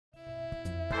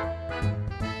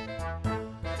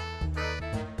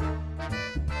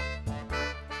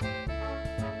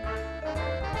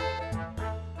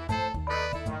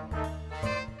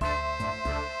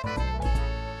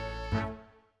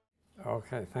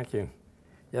Okay, thank you.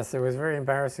 Yes, it was very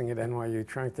embarrassing at NYU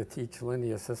trying to teach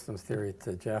linear systems theory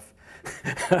to Jeff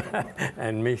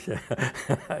and Misha,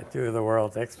 two of the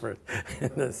world's experts in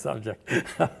this subject.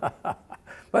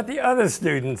 But the other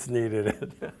students needed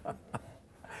it.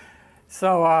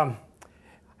 So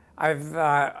I've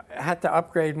had to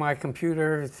upgrade my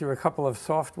computer through a couple of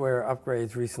software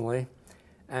upgrades recently,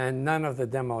 and none of the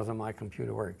demos on my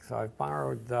computer work. So I've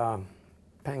borrowed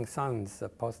Peng Sun's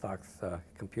postdoc's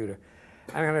computer.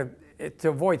 I'm going to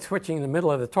avoid switching in the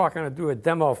middle of the talk, I'm going to do a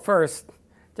demo first,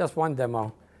 just one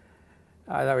demo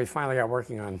that we finally got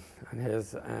working on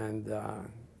his, and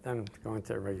then go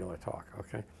into a regular talk,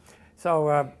 okay?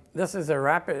 So this is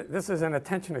an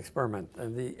attention experiment,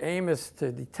 and the aim is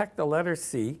to detect the letter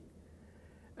C,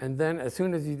 and then as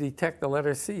soon as you detect the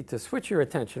letter C, to switch your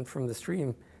attention from the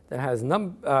stream that has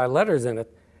letters in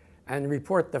it and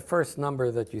report the first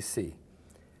number that you see.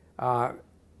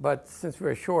 But since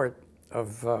we're short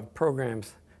of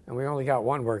programs and we only got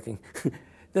one working,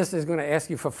 this is going to ask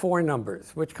you for 4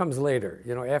 numbers, which comes later.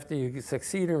 You know, after you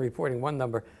succeed in reporting one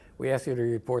number, we ask you to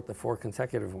report the 4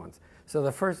 consecutive ones. So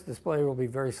the first display will be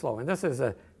very slow. And this is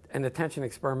an attention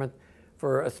experiment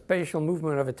for a spatial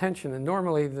movement of attention. And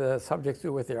normally the subjects do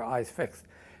it with their eyes fixed.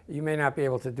 You may not be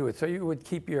able to do it. So you would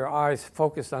keep your eyes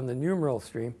focused on the numeral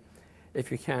stream if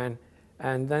you can.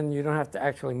 And then you don't have to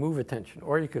actually move attention.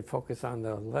 Or you could focus on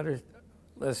the letter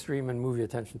stream and move your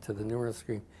attention to the numeral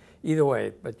stream. Either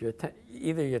way, but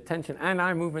either your attention and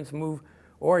eye movements move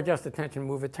or just attention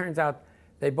move. It turns out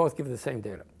they both give the same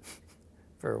data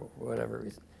for whatever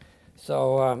reason.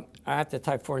 So I had to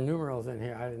type 4 numerals in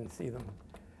here. I didn't see them.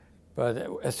 But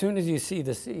as soon as you see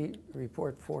the C,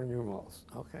 report 4 numerals,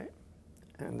 okay?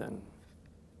 And then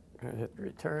I hit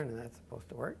return, and that's supposed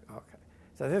to work. Okay.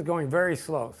 So this is going very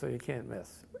slow, so you can't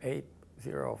miss. 8,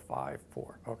 0, 5,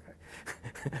 4. Okay.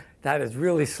 That is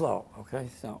really slow, okay?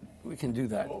 So we can do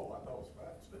that. Oh, I thought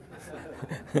it was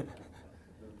fast.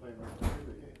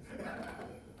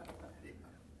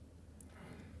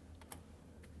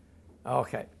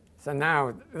 Okay. So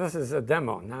now this is a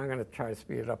demo. Now I'm going to try to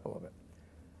speed it up a little bit.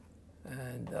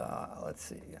 And let's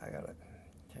see. I got to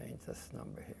change this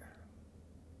number here.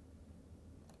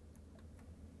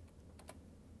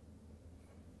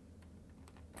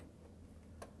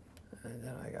 And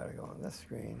then I got to go on this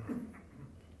screen.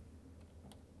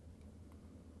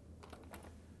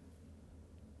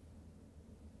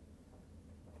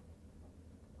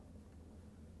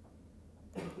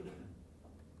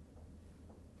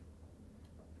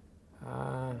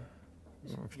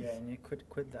 Yeah, and you could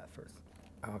quit that first.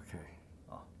 Okay.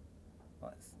 Oh,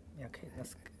 well, yeah, okay,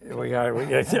 that's We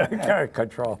got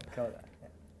control. kill that.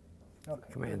 Yeah.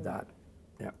 Okay. Command dot.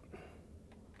 Yep.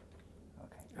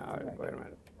 Okay. All right, wait a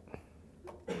minute.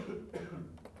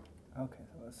 Okay,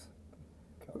 so let's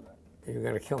kill that. You're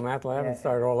going to kill MATLAB Yeah. and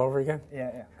start all over again?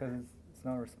 Yeah, because it's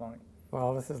not responding.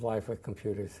 Well, this is life with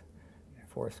computers. Yeah.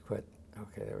 Force quit.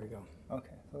 Okay, there we go.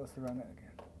 Okay, so let's run it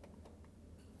again.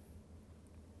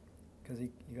 Because you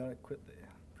got to quit the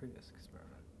previous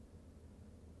experiment.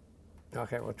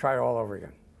 Okay, we'll try it all over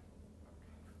again.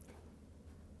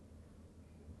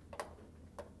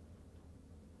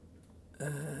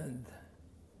 And,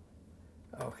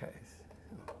 okay.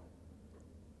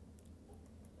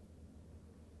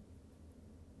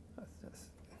 So let's just,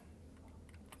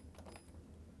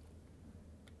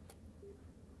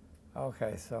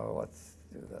 okay, so let's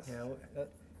do this. Yeah,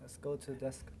 let's go to the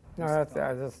desk. No, I can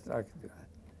do that.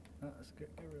 No, let's get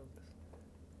rid of this.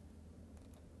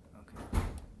 Okay.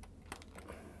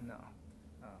 No.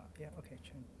 Yeah, okay,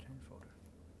 change folder.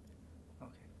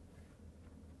 Okay.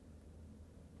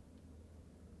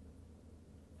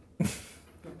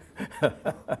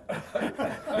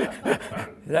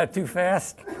 Is that too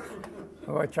fast?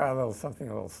 Or try something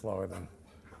a little slower then.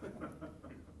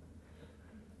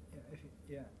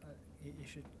 Yeah, you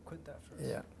should quit that first.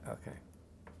 Yeah, okay.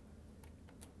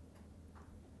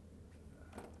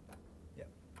 Yeah,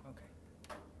 okay.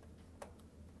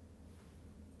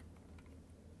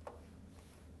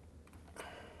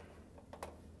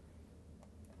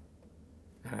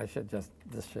 And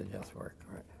this should just work,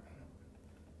 right?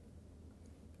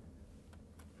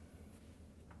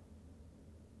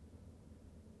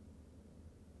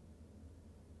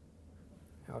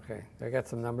 Okay, I got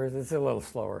some numbers. It's a little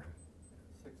slower.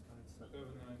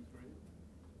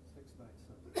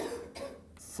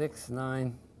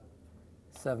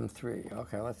 6973.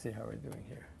 Okay, let's see how we're doing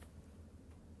here.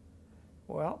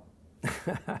 Well,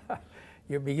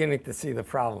 you're beginning to see the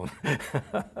problem.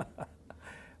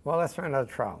 Well, let's try another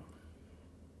trial.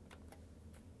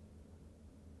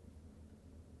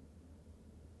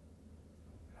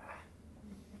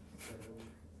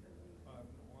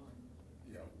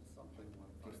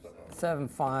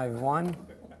 751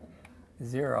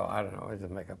 0. I don't know. I'll just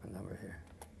make up a number here.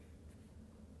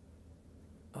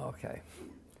 Okay.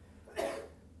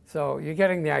 So you're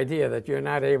getting the idea that you're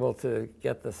not able to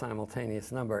get the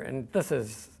simultaneous number. And this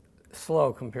is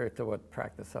slow compared to what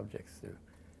practice subjects do.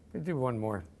 We do one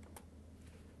more.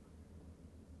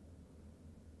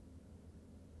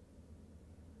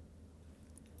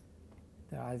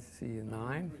 I see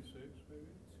 9.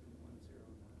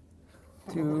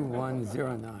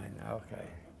 2109. Okay.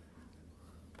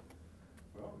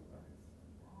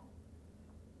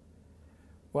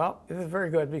 Well, this is very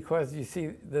good because you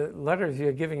see the letters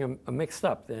you're giving them are mixed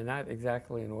up. They're not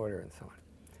exactly in order and so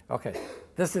on. Okay,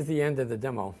 this is the end of the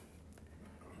demo.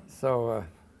 So,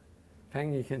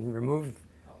 Peng, you can remove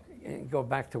and go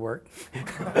back to work.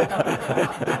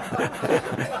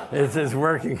 It's his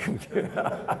working computer.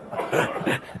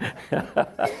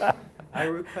 I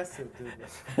requested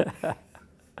this.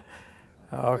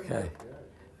 Okay.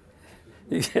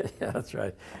 Yeah, that's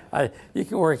right. You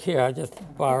can work here. I just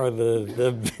borrow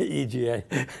the EGA.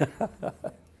 So,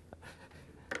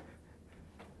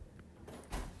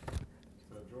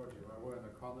 George, if I were an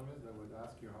economist, I would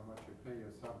ask you how much you pay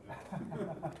your subject.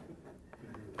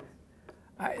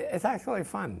 It's actually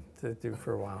fun to do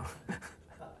for a while.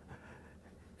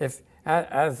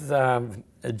 As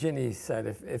Ginny said,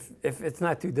 if it's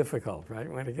not too difficult, right?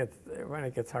 When it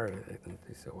gets harder, it doesn't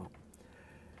do so well.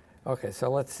 Okay, so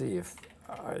let's see if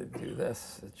I do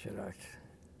this. It should actually.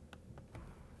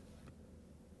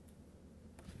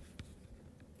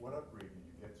 What upgrade did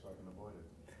you get so I can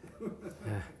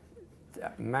avoid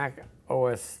it? Mac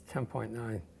OS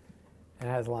 10.9. It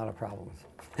has a lot of problems.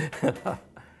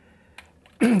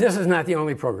 This is not the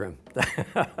only program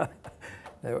that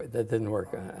didn't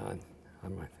work on my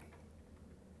thing.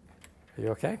 Are you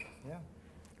okay? Yeah.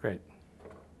 Great.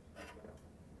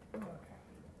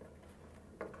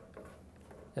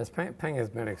 Yes, Peng has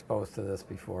been exposed to this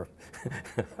before.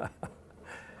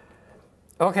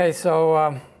 Okay,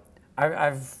 so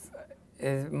I've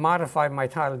modified my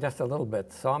title just a little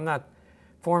bit. So I'm not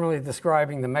formally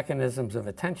describing the mechanisms of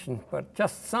attention, but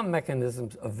just some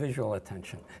mechanisms of visual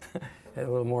attention. A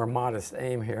little more modest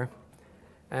aim here.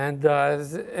 And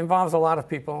it involves a lot of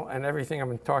people, and everything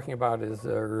I'm talking about is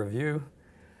a review.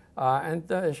 And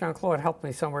Jean-Claude helped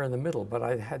me somewhere in the middle, but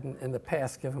I hadn't in the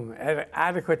past given him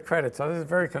adequate credit. So this is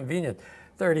very convenient.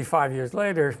 35 years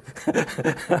later,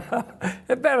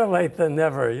 better late than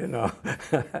never, you know.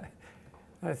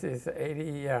 I see, it's 80,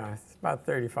 yeah, it's about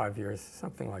 35 years,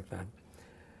 something like that.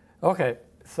 Okay,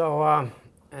 so,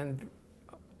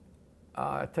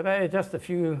 today just a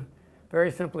few very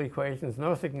simple equations,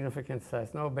 no significance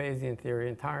test, no Bayesian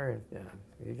theory,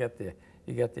 you get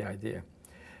the idea.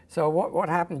 So what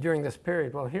happened during this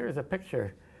period? Well, here's a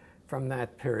picture from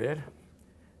that period.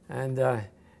 And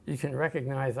you can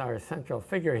recognize our central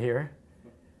figure here.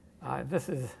 This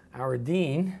is our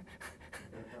dean.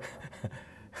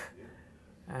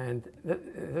 And this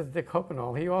is Dick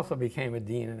Hoppenall. He also became a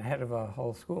dean and head of a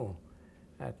whole school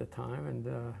at the time.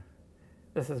 And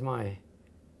this is my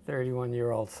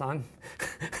 31-year-old son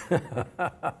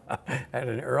at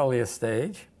an earlier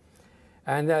stage.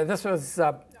 And this was,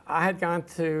 I had gone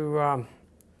to,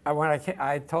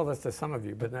 I told this to some of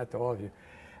you, but not to all of you.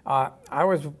 I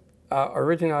was,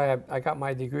 originally, I got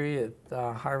my degree at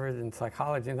Harvard in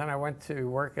psychology, and then I went to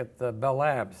work at the Bell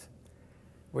Labs,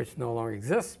 which no longer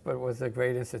exists, but was a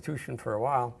great institution for a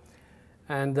while.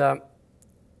 And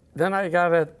then I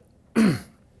got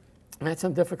I had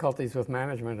some difficulties with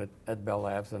management at Bell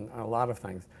Labs and a lot of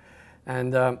things.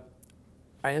 And I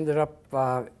ended up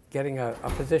getting a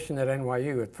position at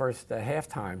NYU at first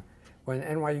half-time when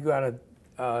NYU got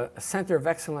a Center of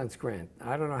Excellence grant.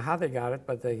 I don't know how they got it,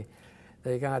 but they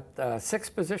got 6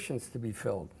 positions to be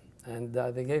filled. And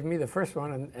they gave me the first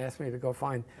one and asked me to go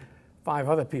find 5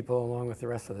 other people along with the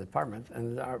rest of the department.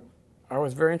 And I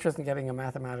was very interested in getting a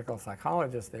mathematical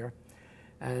psychologist there.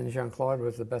 And Jean-Claude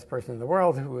was the best person in the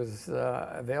world who was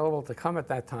available to come at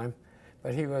that time.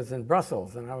 But he was in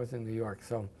Brussels, and I was in New York.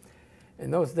 So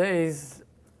in those days,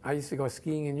 I used to go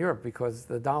skiing in Europe because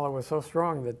the dollar was so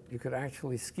strong that you could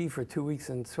actually ski for 2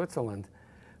 weeks in Switzerland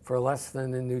for less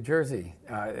than in New Jersey.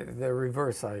 The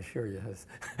reverse, I assure you.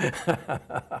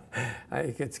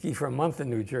 You could ski for a month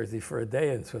in New Jersey for a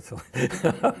day in Switzerland.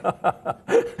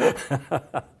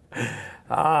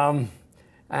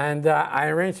 And I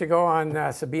arranged to go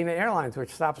on Sabine Airlines, which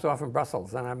stops off in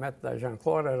Brussels. And I met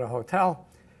Jean-Claude at a hotel,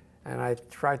 and I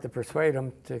tried to persuade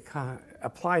him to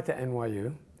apply to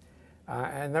NYU.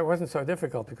 And that wasn't so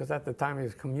difficult because at the time he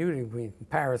was commuting between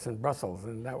Paris and Brussels,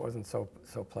 and that wasn't so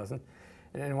pleasant.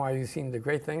 And NYU seemed a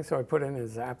great thing, so I put in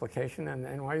his application, and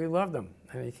NYU loved him.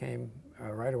 And he came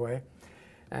right away.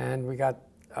 And we got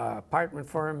an apartment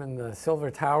for him in the Silver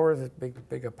Towers, this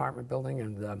big apartment building.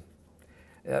 And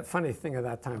funny thing at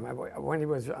that time, when he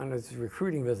was on his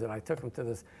recruiting visit, I took him to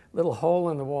this little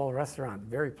hole-in-the-wall restaurant,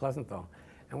 very pleasant though.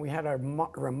 And we had a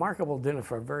remarkable dinner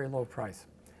for a very low price.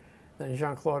 Then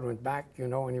Jean-Claude went back, you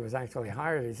know, when he was actually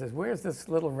hired. He says, "Where's this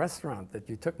little restaurant that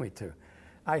you took me to?"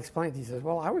 I explained. He says,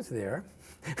 "Well, I was there,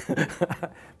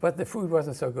 but the food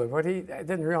wasn't so good." What he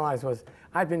didn't realize was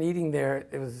I'd been eating there.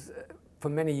 It was for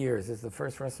many years. It's the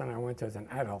first restaurant I went to as an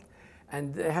adult.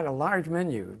 And they had a large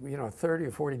menu, you know, 30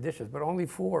 or 40 dishes, but only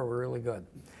 4 were really good.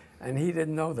 And he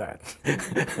didn't know that.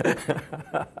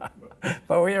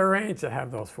 But we arranged to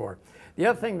have those 4. The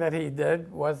other thing that he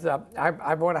did was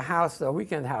I bought a house, a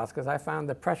weekend house, because I found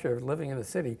the pressure of living in the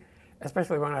city,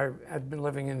 especially when I had been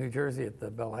living in New Jersey at the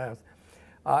Bell House,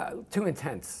 too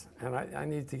intense. And I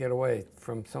needed to get away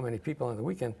from so many people on the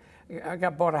weekend. I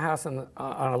bought a house on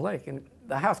a lake, and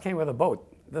the house came with a boat.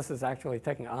 This is actually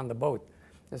taken on the boat.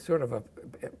 It's sort of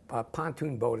a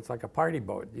pontoon boat. It's like a party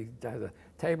boat. You have a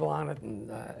table on it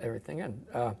and everything. And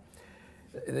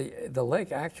the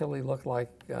lake actually looked like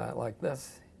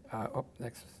this.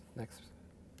 Next.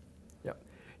 Yep.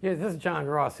 Yeah, this is John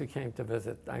Ross who came to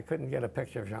visit. I couldn't get a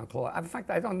picture of Jean-Claude. In fact,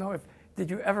 I don't know if, did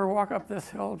you ever walk up this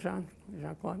hill,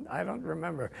 Jean-Claude? I don't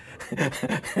remember.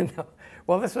 No.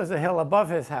 Well, this was a hill above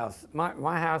his house.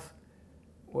 My house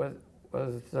was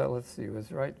let's see,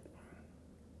 was right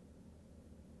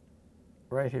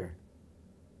here.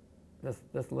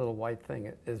 This little white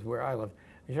thing is where I live.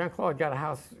 Jean-Claude got a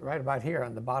house right about here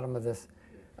on the bottom of this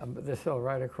hill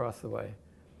right across the way.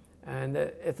 And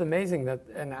it's amazing that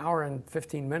an hour and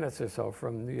 15 minutes or so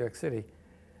from New York City,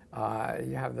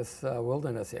 you have this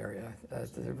wilderness area.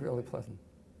 It's really pleasant.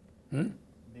 Name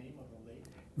of the lake?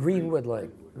 Greenwood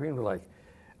Lake. Greenwood Lake.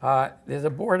 There's a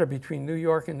border between New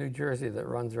York and New Jersey that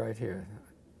runs right here.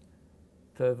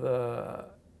 To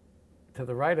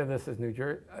the right of this is New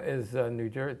Jersey.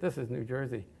 This is New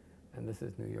Jersey, and this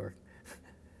is New York.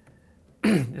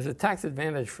 There's a tax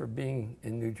advantage for being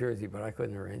in New Jersey, but I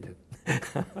couldn't arrange it.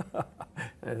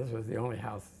 This was the only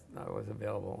house that was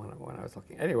available when I was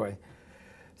looking. Anyway,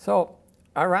 so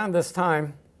around this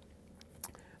time,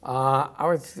 I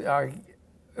was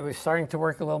starting to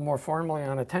work a little more formally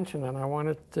on attention, and I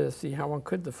wanted to see how one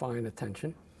could define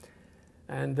attention.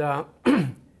 And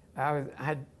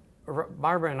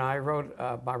Barbara and I wrote,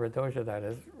 Barbara Dozier that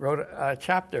is, wrote a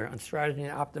chapter on strategy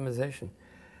and optimization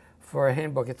for a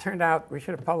handbook. It turned out we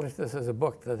should have published this as a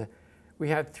book. We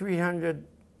had 300,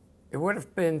 it would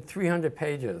have been 300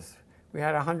 pages. We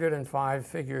had 105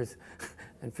 figures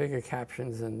and figure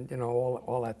captions and, you know,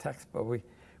 all that text, but we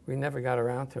never got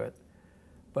around to it.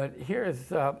 But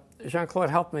here's, Jean-Claude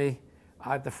helped me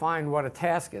define what a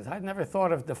task is. I'd never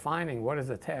thought of defining what is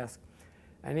a task.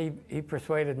 And he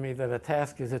persuaded me that a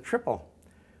task is a triple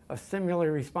of stimuli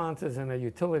responses and a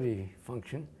utility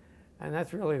function. And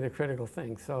that's really the critical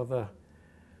thing. So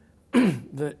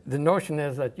the notion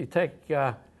is that you take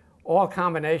all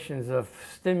combinations of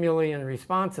stimuli and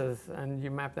responses and you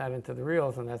map that into the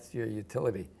reals, and that's your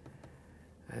utility.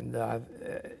 And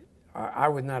I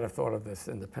would not have thought of this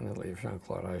independently of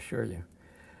Jean-Claude, I assure you.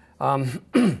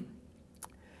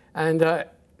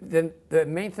 Then the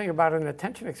main thing about an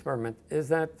attention experiment is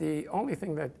that the only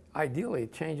thing that ideally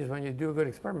changes when you do a good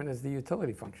experiment is the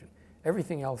utility function.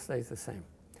 Everything else stays the same.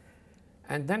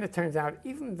 And then it turns out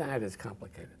even that is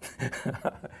complicated,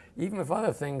 even if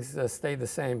other things stay the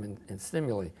same in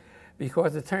stimuli,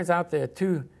 because it turns out there are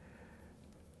two,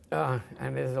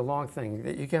 and there's a long thing,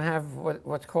 that you can have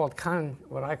what's called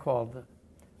what I called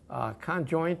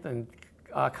conjoint and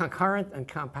concurrent and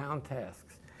compound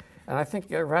tasks. And I think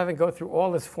rather than go through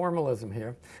all this formalism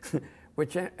here,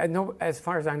 which as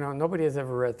far as I know, nobody has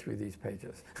ever read through these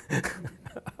pages.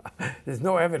 There's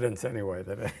no evidence anyway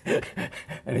that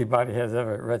anybody has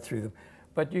ever read through them.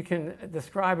 But you can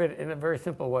describe it in a very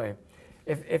simple way.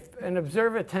 If an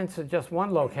observer tends to just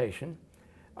one location,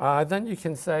 then you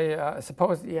can say,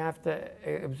 suppose you have to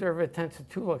observe it tends to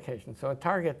 2 locations. So a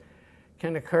target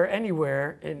can occur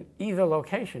anywhere in either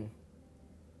location.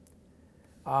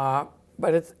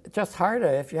 But it's just harder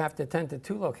if you have to attend to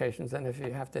 2 locations than if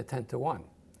you have to attend to 1.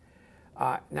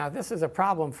 Now, this is a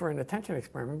problem for an attention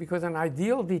experiment because an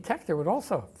ideal detector would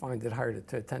also find it harder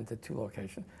to attend to 2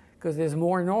 locations because there's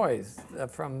more noise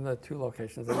from the 2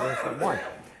 locations than there is from 1.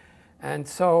 And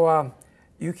so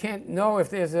you can't know if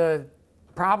there's a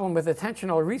problem with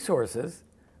attentional resources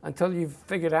until you've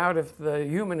figured out if the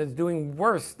human is doing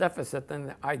worse deficit than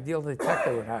the ideal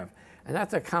detector would have. And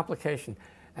that's a complication.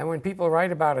 And when people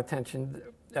write about attention,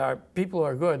 people who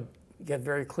are good get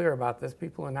very clear about this.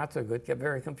 People who are not so good get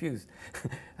very confused.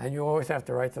 And you always have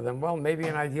to write to them, well, maybe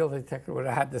an ideal detector would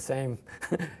have had the same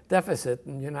deficit,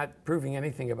 and you're not proving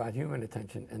anything about human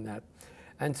attention in that.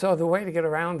 And so the way to get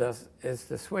around this is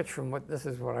to switch from this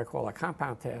is what I call a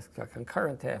compound task to a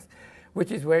concurrent task,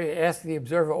 which is where you ask the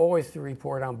observer always to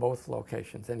report on both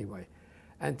locations anyway,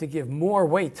 and to give more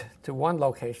weight to one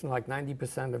location, like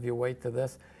 90% of your weight to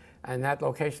this, and that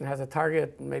location has a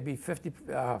target maybe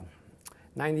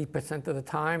 90% of the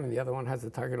time, and the other one has the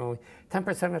target only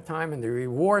 10% of the time, and the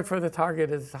reward for the target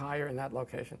is higher in that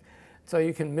location. So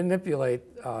you can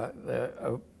manipulate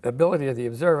the ability of the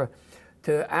observer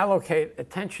to allocate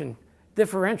attention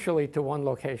differentially to one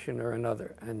location or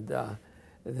another. And the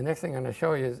next thing I'm going to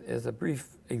show you is a brief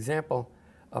example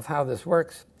of how this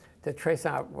works to trace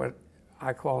out what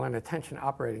I call an attention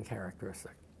operating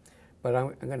characteristic. But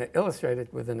I'm going to illustrate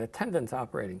it with an attendance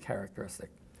operating characteristic.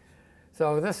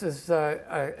 So this is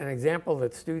an example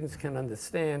that students can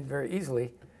understand very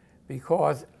easily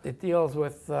because it deals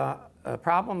with a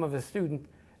problem of a student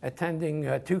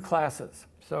attending 2 classes.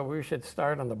 So we should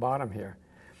start on the bottom here.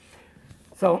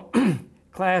 So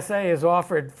Class A is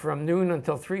offered from noon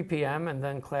until 3 p.m., and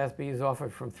then Class B is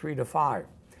offered from 3 to 5.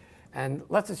 And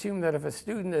let's assume that if a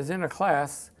student is in a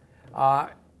class,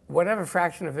 whatever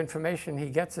fraction of information he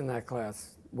gets in that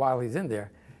class while he's in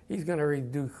there, he's going to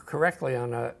do correctly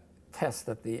on a test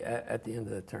at the end of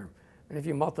the term. And if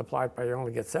you multiply it by, you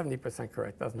only get 70%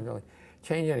 correct. Doesn't really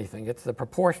change anything. It's the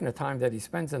proportion of time that he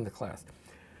spends in the class.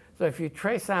 So if you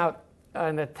trace out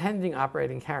an attending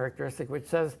operating characteristic which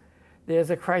says there's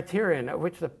a criterion at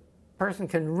which the person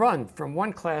can run from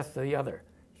one class to the other,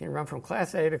 he can run from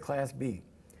Class A to Class B,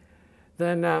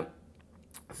 then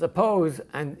suppose,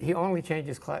 and he only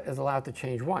changes is allowed to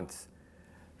change once.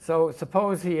 So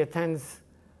suppose he attends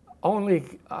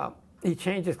only he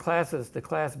changes classes to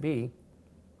Class B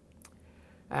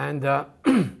and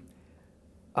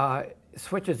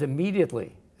switches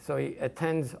immediately. So he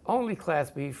attends only Class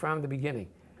B from the beginning.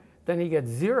 Then he gets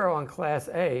 0 on Class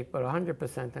A, but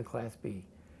 100% on Class B.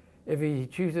 If he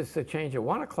chooses to change at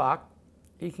 1 o'clock,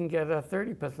 he can get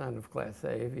 30% of Class A.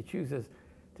 If he chooses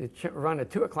to run at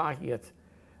 2 o'clock, he gets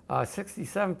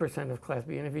 67% of Class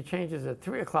B. And if he changes at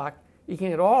 3 o'clock, he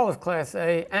can get all of Class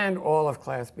A and all of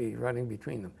Class B running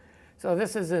between them. So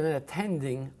this is an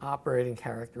attending operating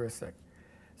characteristic.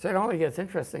 So it only gets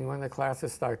interesting when the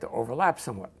classes start to overlap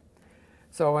somewhat.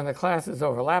 So when the classes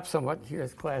overlap somewhat,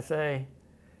 here's Class A,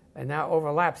 and now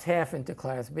overlaps half into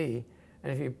Class B.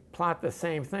 And if you plot the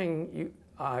same thing,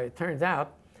 it turns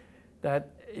out that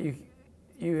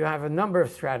you have a number of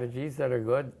strategies that are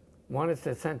good. One is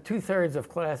to attend 2/3 of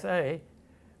Class A,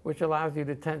 which allows you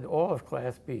to attend all of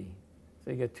Class B.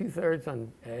 So you get 2/3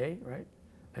 on A, right,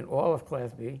 and all of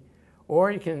Class B.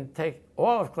 Or you can take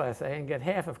all of Class A and get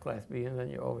half of Class B, and then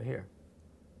you're over here.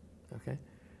 Okay?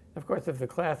 Of course, if the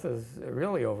classes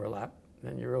really overlap,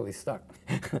 then you're really stuck.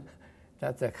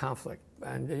 That's a conflict.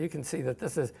 And you can see that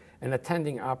this is an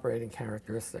attending operating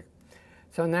characteristic.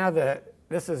 So now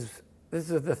this is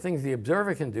the things the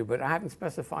observer can do, but I haven't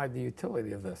specified the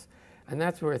utility of this. And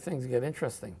that's where things get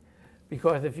interesting.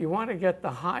 Because if you want to get the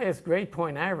highest grade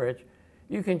point average,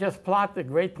 you can just plot the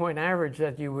grade point average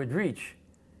that you would reach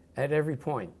at every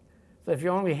point. So if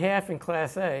you're only half in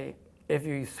Class A, if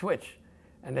you switch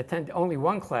and attend only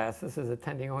one class, this is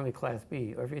attending only Class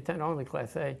B, or if you attend only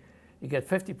Class A, you get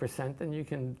 50%, and you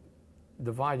can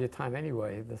divide your time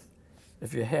anyway.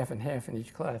 If you're half and half in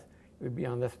each class, it would be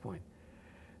on this point.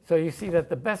 So you see that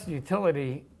the best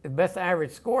utility, the best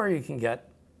average score you can get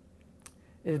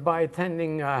is by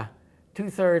attending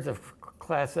 2/3 of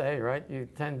Class A, right? You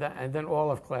attend that, and then all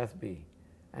of Class B.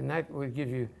 And that would give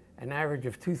you an average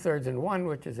of 2/3 in 1,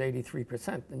 which is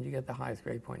 83%, and you get the highest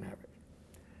grade point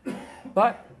average.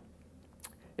 But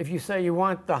if you say you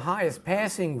want the highest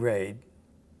passing grade,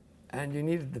 and you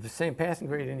need the same passing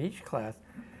grade in each class,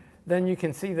 then you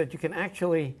can see that you can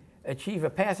actually achieve a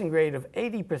passing grade of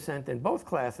 80% in both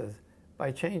classes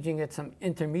by changing at some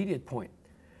intermediate point.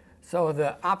 So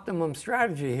the optimum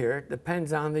strategy here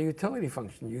depends on the utility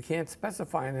function. You can't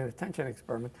specify in an attention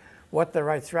experiment what the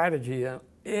right strategy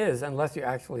is unless you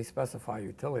actually specify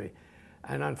utility.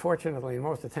 And unfortunately, in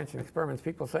most attention experiments,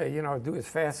 people say, you know, do as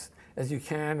fast as you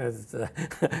can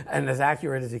and as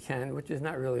accurate as you can, which is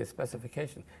not really a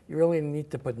specification. You really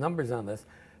need to put numbers on this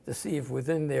to see if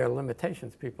within their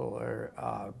limitations people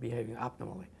are behaving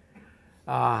optimally.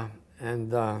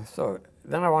 So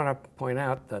then I want to point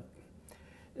out that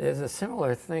there's a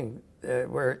similar thing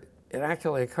where it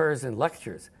actually occurs in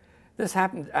lectures. This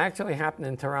actually happened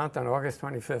in Toronto on August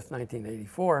 25th,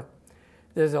 1984.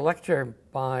 There's a lecture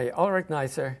by Ulrich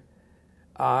Neisser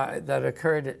that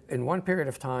occurred in one period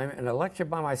of time in a lecture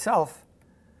by myself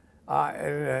in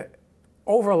an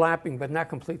overlapping, but not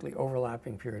completely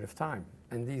overlapping period of time.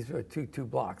 And these were two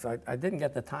blocks. I didn't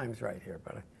get the times right here,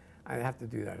 but I have to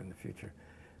do that in the future.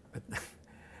 But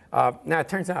now it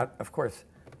turns out, of course,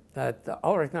 that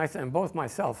Ulrich Neisser and both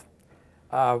myself,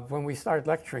 when we start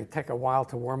lecturing, take a while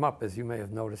to warm up, as you may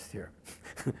have noticed here.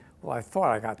 Well, I thought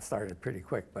I got started pretty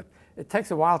quick, but it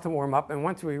takes a while to warm up, and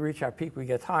once we reach our peak, we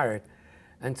get tired.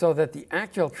 And so that the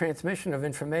actual transmission of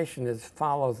information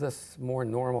follows this more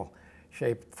normal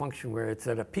shaped function where it's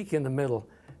at a peak in the middle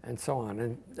and so on.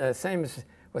 And same as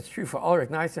what's true for Ulrich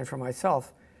Neisser and for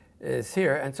myself is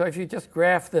here. And so if you just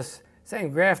graph this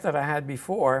same graph that I had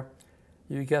before,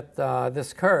 you get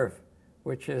this curve,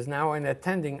 which is now an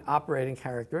attending operating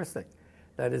characteristic.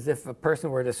 That is, if a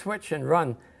person were to switch and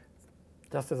run,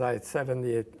 just as I had said in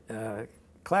the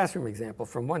classroom example,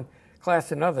 from one class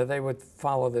to another, they would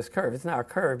follow this curve. It's now a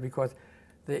curve because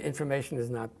the information is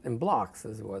not in blocks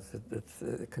as it was. It's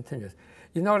continuous.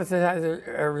 You notice it has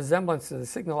a resemblance to the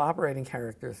signal operating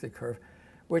characteristic curve,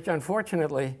 which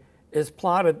unfortunately is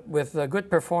plotted with good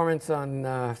performance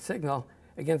on signal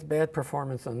against bad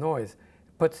performance on noise.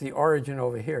 It puts the origin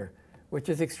over here, which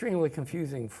is extremely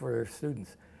confusing for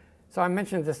students. So I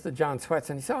mentioned this to John Swetz,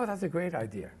 and he said, oh, that's a great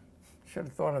idea. Should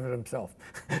have thought of it himself.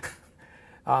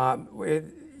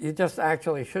 You just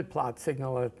actually should plot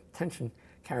signal attention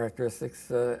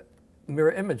characteristics,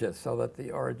 mirror images, so that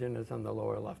the origin is on the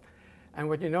lower left. And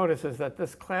what you notice is that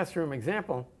this classroom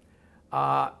example,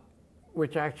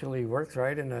 which actually works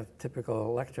right in a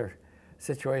typical lecture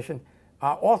situation,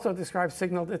 also describes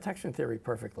signal detection theory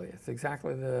perfectly. It's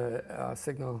exactly the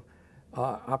signal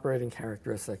operating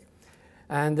characteristic.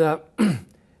 And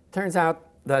turns out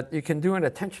that you can do an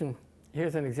attention.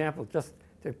 Here's an example just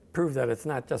to prove that it's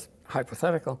not just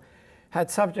hypothetical. Had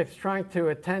subjects trying to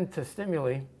attend to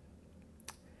stimuli.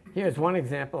 Here's one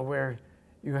example where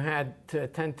you had to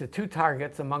attend to two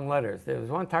targets among letters. There was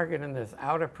one target in this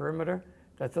outer perimeter.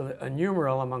 That's a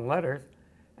numeral among letters.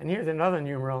 And here's another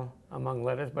numeral among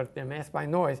letters, but they're masked by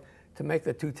noise to make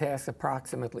the two tasks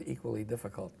approximately equally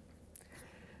difficult.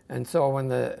 And so when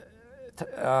the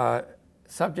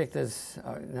subject is,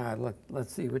 now look,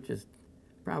 let's see which is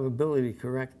probability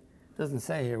correct. It doesn't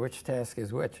say here which task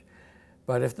is which.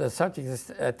 But if the subject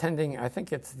is attending, I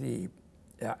think it's the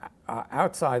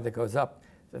outside that goes up.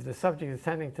 So if the subject is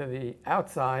tending to the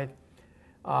outside,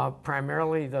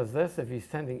 primarily does this. If he's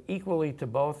tending equally to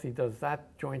both, he does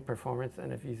that joint performance.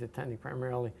 And if he's attending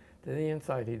primarily to the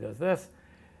inside, he does this.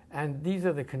 And these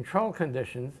are the control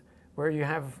conditions where you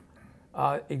have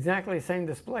exactly the same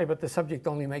display, but the subject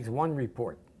only makes one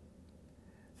report.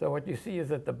 So what you see is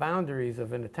that the boundaries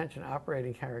of an attention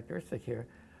operating characteristic here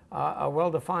are well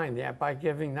defined. Yeah, by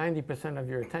giving 90% of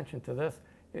your attention to this,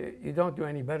 you don't do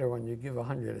any better when you give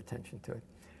 100 attention to it.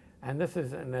 And this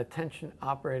is an attention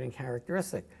operating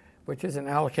characteristic, which is an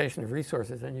allocation of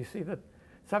resources. And you see that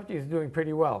subject is doing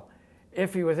pretty well.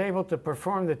 If he was able to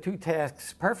perform the two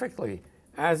tasks perfectly,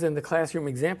 as in the classroom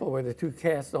example where the two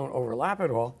tasks don't overlap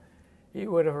at all, he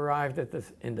would have arrived at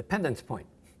this independence point.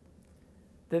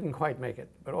 Didn't quite make it,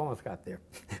 but almost got there.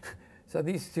 So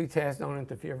these two tasks don't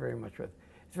interfere very much with it.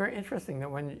 It's very interesting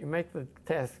that when you make the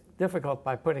task difficult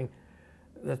by putting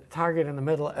the target in the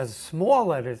middle as small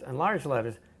letters and large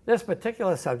letters, this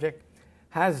particular subject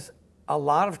has a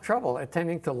lot of trouble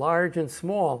attending to large and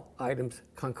small items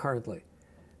concurrently.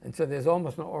 And so there's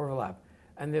almost no overlap.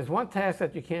 And there's one task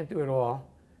that you can't do at all.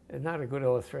 It's not a good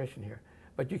illustration here.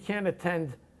 But you can't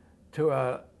attend to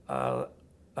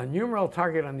a numeral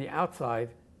target on the outside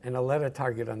and a letter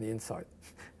target on the inside.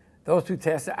 Those two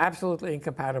tasks are absolutely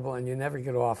incompatible, and you never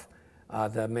get off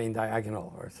the main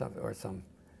diagonal or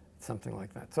something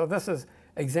like that. So this is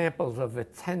examples of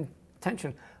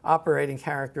attention operating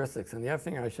characteristics. And the other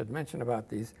thing I should mention about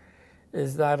these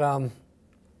is that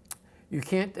you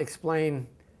can't explain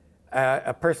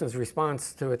a person's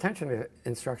response to attention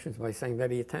instructions by saying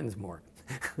that he attends more.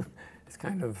 It's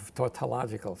kind of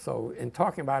tautological. So in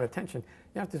talking about attention,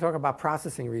 you have to talk about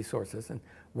processing resources and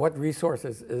what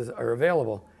resources are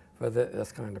available for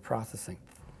this kind of processing.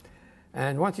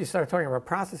 And once you start talking about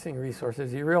processing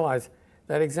resources, you realize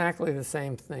that exactly the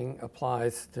same thing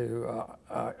applies to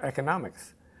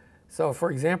economics. So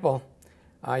for example,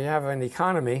 you have an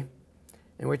economy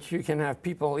in which you can have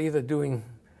people either doing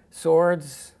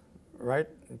swords, right?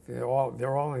 They're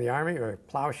all in the army, or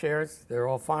plowshares, they're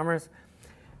all farmers.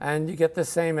 And you get the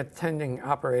same attending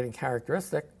operating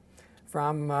characteristic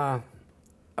from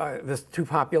these two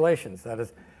populations. That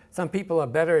is, some people are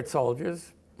better at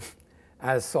soldiers,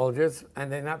 as soldiers,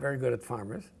 and they're not very good at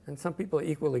farmers. And some people are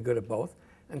equally good at both.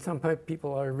 and some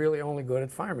people are really only good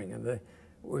at farming, and it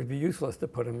would be useless to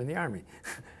put them in the Army.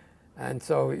 And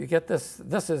so you get this.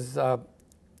 This is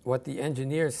what the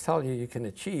engineers tell you can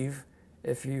achieve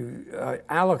if you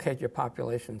allocate your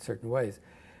population in certain ways.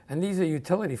 And these are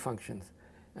utility functions.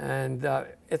 And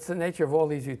it's the nature of all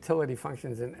these utility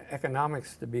functions in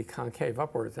economics to be concave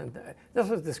upwards. And this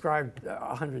was described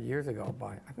 100 years ago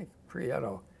by, I think,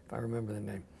 Prieto, if I remember the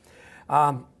name.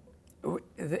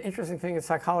 The interesting thing is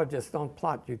psychologists don't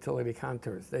plot utility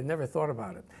contours. They never thought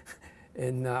about it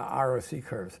in ROC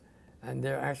curves. And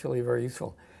they're actually very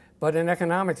useful. But in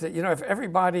economics, you know, if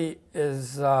everybody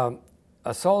is a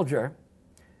soldier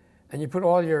and you put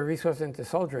all your resources into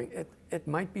soldiering, it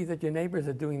might be that your neighbors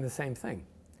are doing the same thing.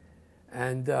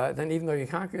 And then even though you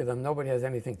conquer them, nobody has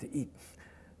anything to eat.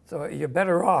 So you're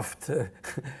better off to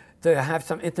have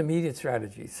some intermediate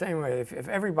strategy. Same way, if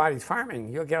everybody's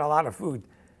farming, you'll get a lot of food,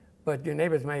 but your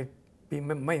neighbors may be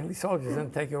mainly soldiers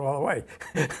and take it all away.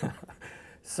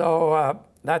 So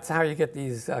that's how you get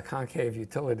these concave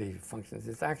utility functions.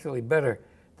 It's actually better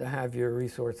to have your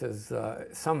resources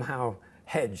somehow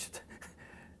hedged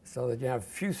so that you have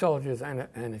few soldiers and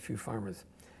a few farmers.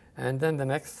 And then the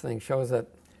next thing shows that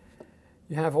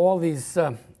you have all these,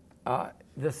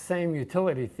 this same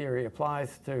utility theory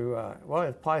applies to, well, it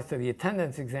applies to the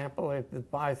attendance example, it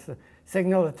applies to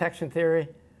signal detection theory.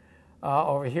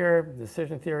 Over here,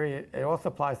 decision theory, it also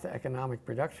applies to economic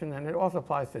production, and it also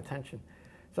applies to attention.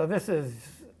 So this is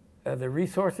the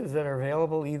resources that are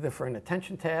available either for an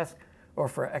attention task or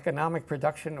for economic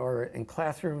production or in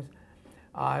classrooms.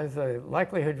 There's a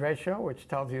likelihood ratio, which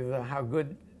tells you how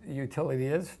good utility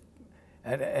is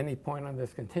at any point on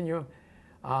this continuum.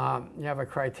 You have a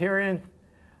criterion.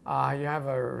 You have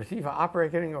a receiver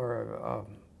operating or a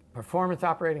performance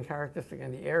operating characteristic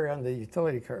and the area on the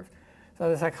utility curve. So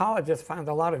the psychologists found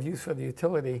a lot of use for the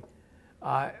utility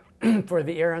for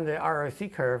the area on the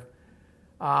ROC curve,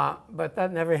 but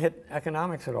that never hit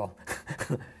economics at all,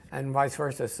 and vice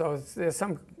versa. So there's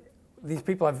these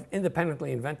people have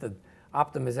independently invented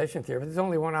optimization theory, but there's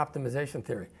only one optimization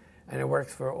theory, and it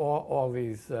works for all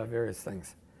these various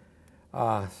things.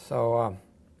 Yeah,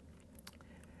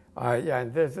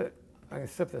 and there's I can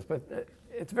skip this, but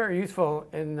it's very useful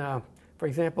in, for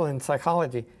example, in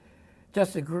psychology,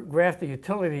 just to graph the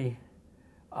utility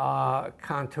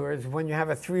contours when you have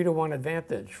a 3-to-1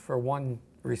 advantage for one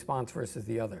response versus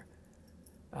the other.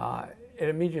 It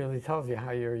immediately tells you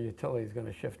how your utility is going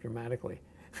to shift dramatically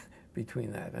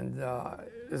between that. And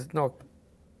there's no,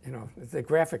 you know, it's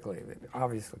graphically,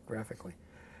 obviously graphically.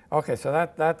 Okay, so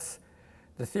that's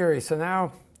the theory. So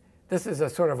now this is a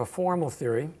sort of a formal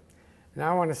theory.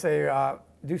 Now I want to say,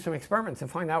 do some experiments and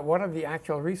find out what are the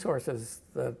actual resources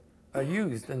that are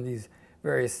used in these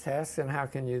various tasks and how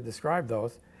can you describe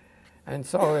those. And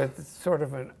so it's sort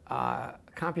of a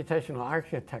computational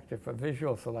architecture for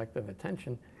visual selective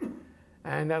attention.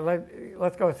 And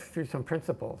let's go through some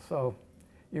principles. So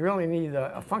you really need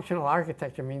a functional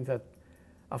architecture, means that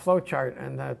a flow chart,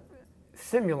 and that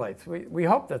simulates. We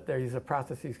hope that these are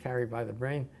processes carried by the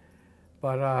brain,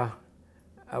 but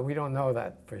we don't know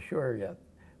that for sure yet.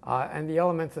 And the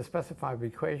elements are specified by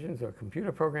equations or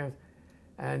computer programs.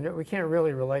 And we can't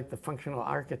really relate the functional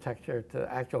architecture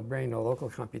to actual brain or local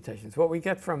computations. What we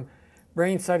get from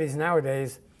brain studies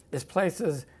nowadays is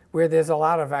places where there's a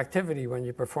lot of activity when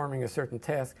you're performing a certain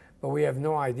task, but we have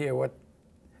no idea what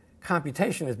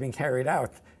computation is being carried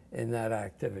out in that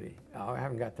activity. I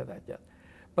haven't got to that yet.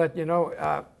 But, you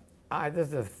know, this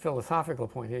is a philosophical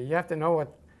point here. You have to know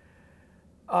what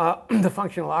the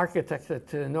functional architecture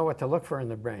to know what to look for in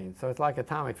the brain. So it's like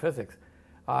atomic physics.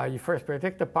 You first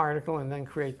predict the particle and then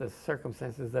create the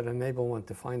circumstances that enable one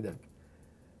to find it.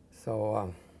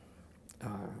 So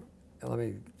let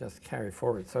me just carry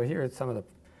forward. So here are some of the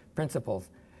principles.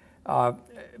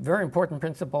 Very important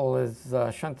principle is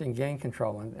shunting gain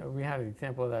control. And we had an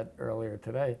example of that earlier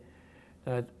today.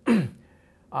 That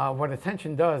what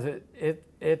attention does, it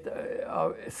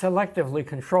selectively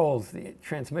controls the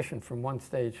transmission from one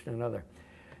stage to another.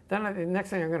 Then the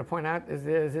next thing I'm going to point out is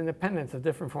there's independence of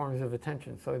different forms of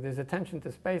attention. So there's attention to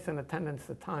space and attendance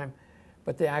to time,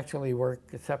 but they actually work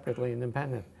separately and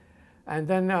independent. And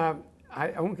then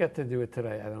I won't get to do it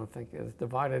today, I don't think. It's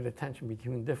divided attention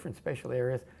between different spatial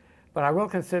areas. But I will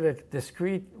consider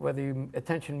discrete, whether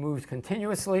attention moves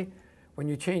continuously. When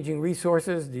you're changing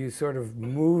resources, do you sort of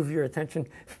move your attention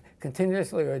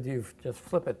continuously, or do you just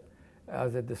flip it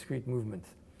as a discrete movement?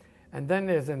 And then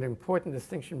there's an important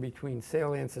distinction between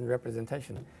salience and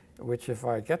representation, which if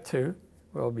I get to,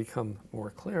 will become more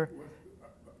clear.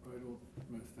 I don't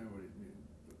understand what it means.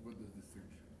 What is the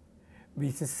distinction?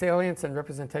 Between salience and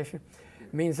representation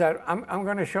means that I'm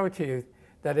going to show to you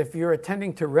that if you're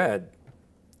attending to red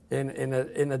in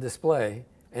a display,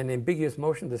 an ambiguous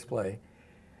motion display,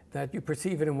 that you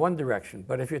perceive it in one direction.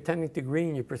 But if you're attending to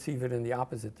green, you perceive it in the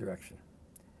opposite direction.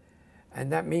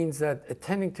 And that means that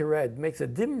attending to red makes a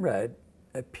dim red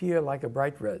appear like a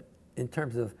bright red in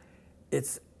terms of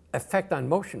its effect on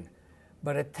motion.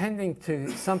 But attending to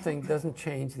something doesn't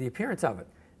change the appearance of it.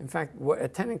 In fact,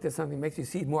 attending to something makes you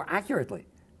see it more accurately.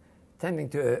 Attending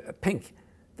to a pink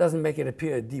doesn't make it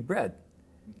appear a deep red.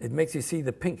 It makes you see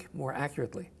the pink more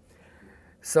accurately.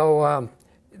 So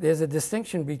there's a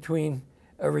distinction between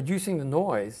reducing the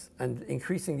noise and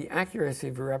increasing the accuracy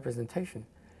of a representation,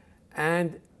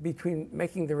 and between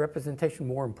making the representation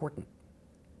more important,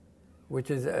 which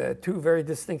is two very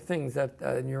distinct things that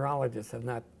neurologists have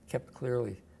not kept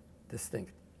clearly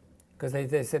distinct. Because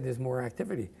they said there's more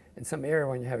activity in some area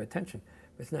when you have attention,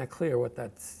 but it's not clear what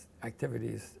that activity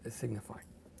is signifying.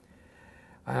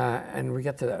 And we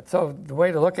get to that. So the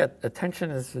way to look at attention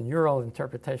is the neural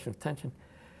interpretation of attention.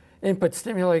 Input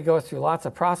stimuli goes through lots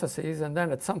of processes, and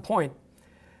then at some point,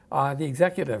 the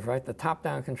executive, right, the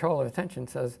top-down control of attention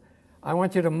says, I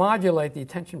want you to modulate the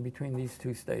attention between these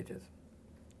two stages.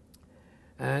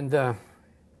 And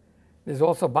there's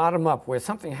also bottom-up, where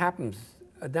something happens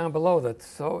down below that's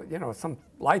so, some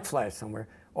light flash somewhere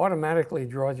automatically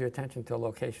draws your attention to a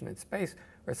location in space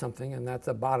or something, and that's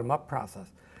a bottom-up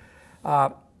process.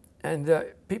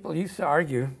 People used to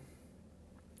argue,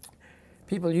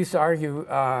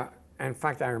 in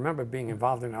fact, I remember being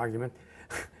involved in an argument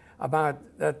about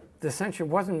that the sensor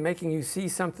wasn't making you see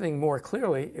something more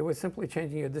clearly, it was simply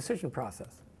changing your decision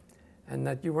process, and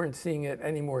that you weren't seeing it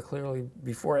any more clearly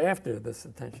before or after this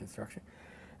attention instruction.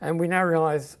 And we now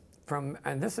realize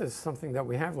and this is something that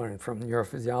we have learned from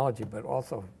neurophysiology, but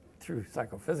also through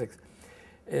psychophysics,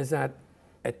 is that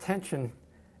attention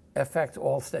affects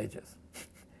all stages.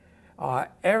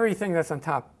 Everything that's on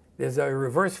top, there's a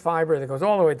reverse fiber that goes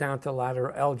all the way down to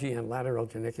lateral LGN, lateral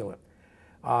geniculate.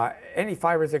 Any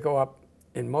fibers that go up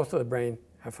in most of the brain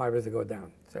have fibers that go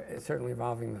down. So it's certainly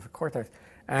involving the cortex.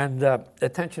 And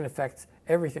attention affects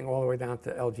everything all the way down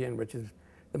to LGN, which is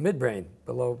the midbrain,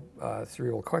 below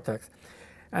cerebral cortex.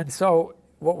 And so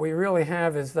what we really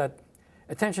have is that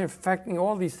attention affecting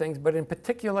all these things, but in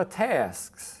particular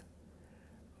tasks,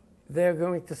 they're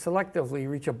going to selectively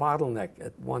reach a bottleneck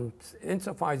at one,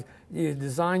 insofar as you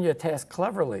design your task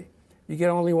cleverly. You get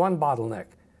only one bottleneck,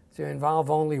 so you involve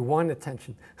only one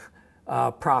attention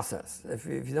process. If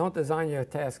you don't design your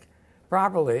task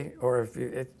properly, or if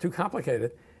it's too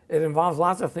complicated, it involves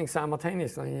lots of things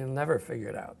simultaneously, and you'll never figure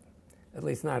it out, at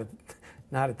least not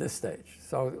at this stage.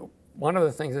 So one of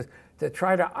the things is to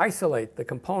try to isolate the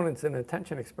components in an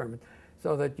attention experiment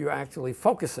so that you're actually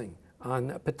focusing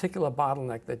on a particular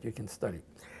bottleneck that you can study.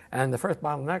 And the first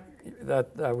bottleneck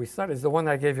that we studied is the one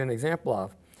that I gave you an example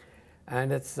of.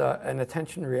 And it's an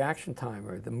attention reaction time,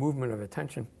 or the movement of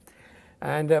attention.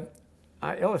 And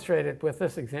I illustrate it with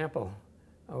this example,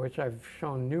 which I've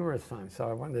shown numerous times. So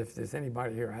I wonder if there's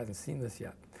anybody here who hasn't seen this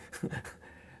yet.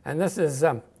 And this is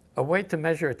a way to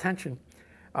measure attention.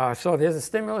 So there's a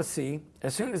stimulus C.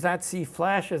 As soon as that C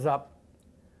flashes up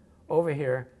over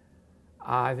here,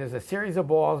 there's a series of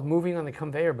balls moving on the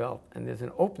conveyor belt, and there's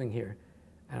an opening here.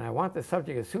 And I want the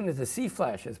subject, as soon as the C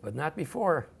flashes, but not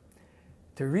before,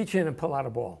 to reach in and pull out a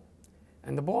ball.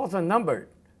 And the balls are numbered.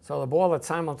 So the ball that's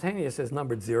simultaneous is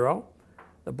numbered 0.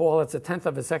 The ball that's a tenth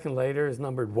of a second later is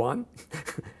numbered 1,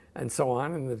 and so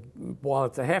on. And the ball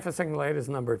that's a half a second later is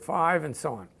numbered 5, and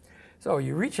so on. So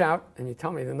you reach out and you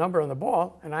tell me the number on the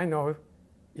ball, and I know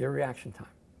your reaction time.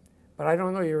 But I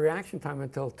don't know your reaction time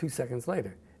until 2 seconds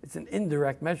later. It's an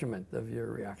indirect measurement of your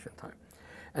reaction time.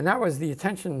 And that was the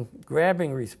attention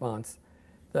grabbing response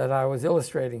that I was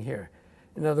illustrating here.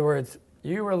 In other words,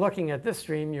 you were looking at this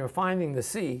stream, you were finding the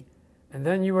C, and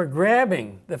then you were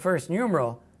grabbing the first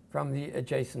numeral from the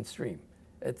adjacent stream.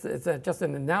 It's just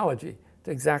an analogy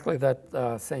to exactly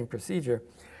that same procedure.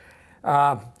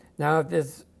 Now,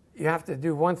 you have to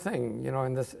do one thing,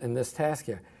 in this task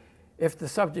here. If the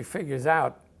subject figures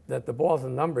out that the balls are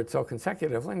numbered so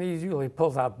consecutively, and he usually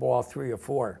pulls out ball 3 or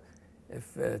 4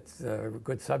 if it's a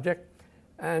good subject.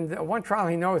 And one trial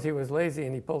he knows he was lazy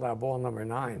and he pulled out ball number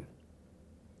 9.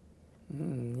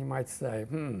 You might say,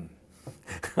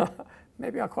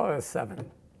 maybe I'll call it a 7.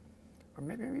 Or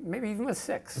maybe even a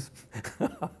 6.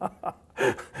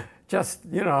 Just,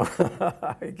 you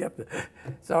get the.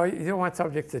 So you don't want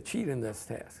subjects to cheat in this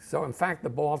task. So in fact, the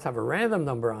balls have a random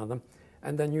number on them,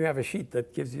 and then you have a sheet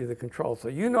that gives you the control. So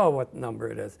you know what number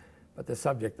it is, but the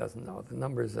subject doesn't know. The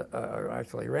numbers are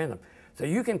actually random. So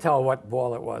you can tell what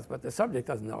ball it was, but the subject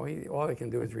doesn't know. All he can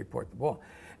do is report the ball.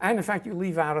 And in fact, you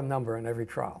leave out a number in every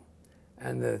trial.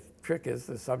 And the trick is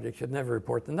the subject should never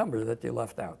report the number that you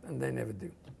left out, and they never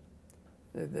do.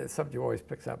 The subject always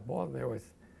picks up ball, and they always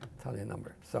tell you a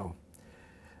number. So,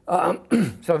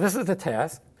 so this is the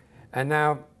task. And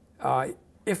now,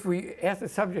 if we ask the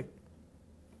subject,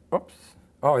 oops,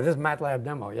 oh, this is MATLAB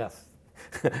demo, yes,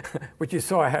 which you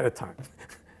saw ahead of time.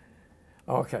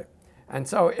 Okay, and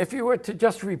so if you were to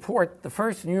just report the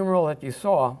first numeral that you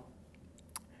saw,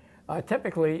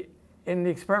 typically in the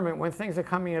experiment, when things are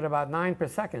coming at about 9 per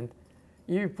second,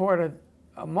 you reported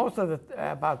most of the,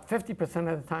 about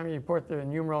 50% of the time you report the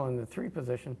numeral in the 3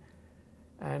 position,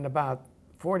 and about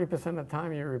 40% of the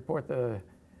time you report the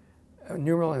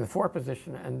numeral in the 4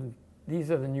 position, and these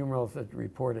are the numerals that are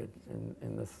reported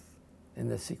in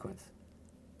this sequence.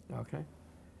 Okay.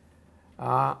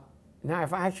 Now,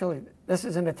 if I actually, this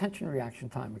is an attention reaction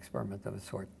time experiment of a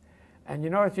sort. And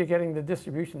you notice you're getting the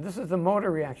distribution. This is the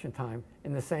motor reaction time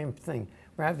in the same thing.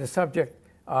 We have the subject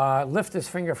lift his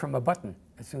finger from a button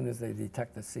as soon as they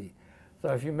detect the C. So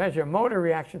if you measure motor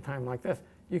reaction time like this,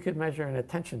 you could measure an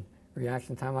attention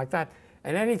reaction time like that.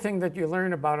 And anything that you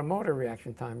learn about a motor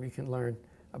reaction time, you can learn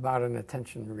about an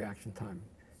attention reaction time.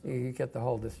 You get the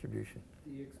whole distribution.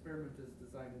 The experiment is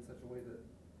designed in such a way that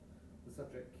the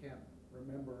subject can't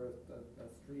remember a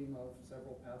stream of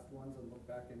several past ones and look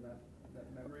back in that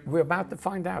memory? We're about to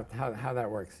find out how that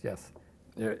works, yes.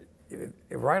 You're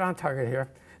right on target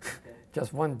here. Okay.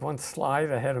 Just one slide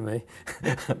ahead of me.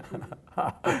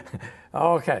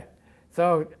 Okay,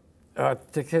 so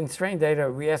to constrain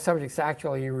data, we ask subjects to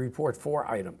actually report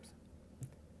 4 items.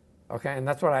 Okay, and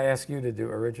that's what I asked you to do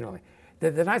originally.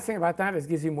 The nice thing about that is it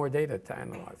gives you more data to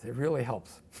analyze. It really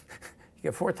helps. You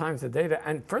get 4 times the data,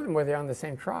 and furthermore, they're on the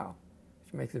same trial,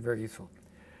 which makes it very useful.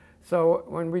 So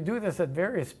when we do this at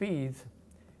various speeds,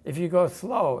 if you go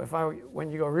slow,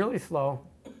 when you go really slow,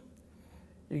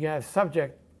 you can have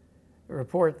subject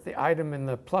report the item in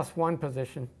the +1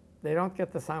 position. They don't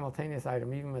get the simultaneous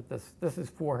item, even with this. This is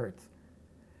 4 hertz.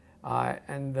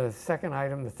 And the second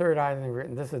item, the third item,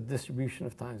 and this is a distribution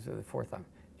of times to the 4th time.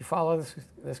 You follow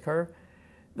this curve?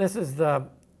 This is the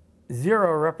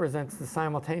 0 represents the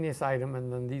simultaneous item,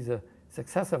 and then these are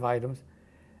successive items.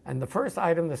 And the first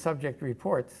item the subject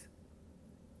reports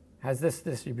has this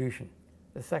distribution.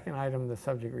 The second item the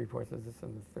subject reports is this,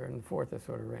 and the third and the fourth are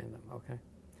sort of random, okay?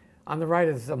 On the right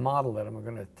is a model that I'm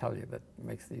going to tell you that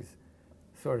makes these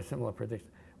sort of similar predictions.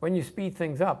 When you speed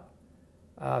things up,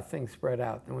 things spread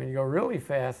out. And when you go really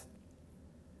fast,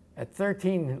 at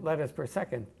 13 letters per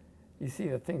second, you see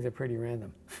that things are pretty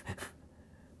random.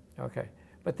 Okay,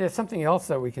 but there's something else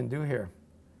that we can do here,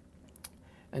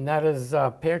 and that is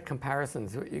paired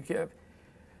comparisons. You can,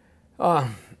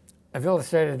 I've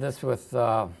illustrated this with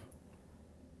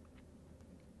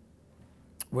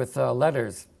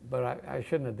letters, but I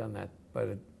shouldn't have done that,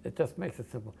 but it just makes it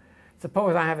simple.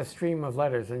 Suppose I have a stream of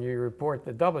letters, and you report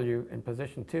the W in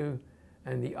position 2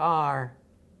 and the R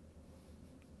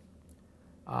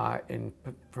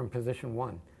from position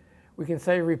 1. We can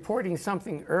say reporting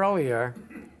something earlier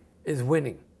is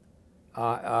winning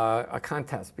a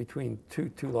contest between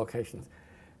two locations.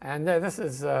 And this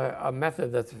is a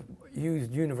method that's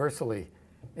used universally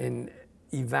in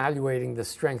evaluating the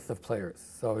strength of players.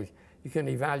 So you can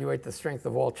evaluate the strength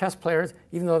of all chess players,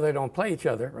 even though they don't play each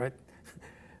other, right?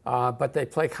 But they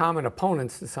play common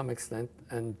opponents to some extent.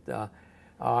 And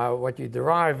what you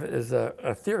derive is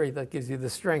a theory that gives you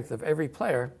the strength of every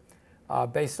player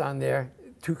based on their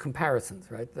 2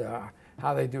 comparisons, right?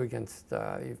 How they do against,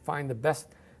 you find the best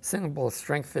symbol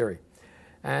strength theory.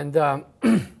 And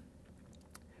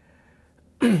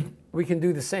we can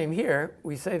do the same here.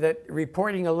 We say that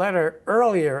reporting a letter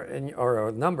earlier, or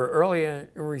a number earlier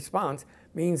in response,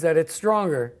 means that it's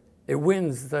stronger. It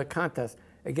wins the contest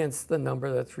against the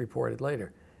number that's reported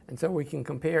later. And so we can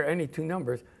compare any 2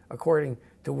 numbers according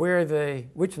to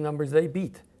which numbers they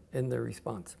beat in the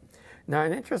response. Now,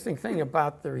 an interesting thing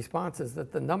about the response is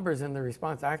that the numbers in the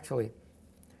response actually,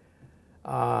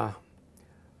 the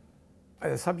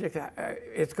subject,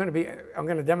 it's going to be, I'm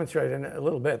going to demonstrate in a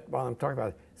little bit while I'm talking about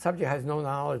it. The subject has no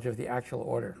knowledge of the actual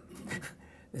order.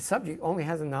 The subject only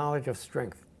has a knowledge of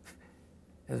strength.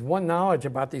 There's one knowledge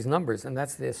about these numbers, and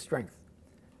that's their strength.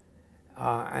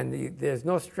 And there's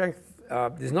no strength,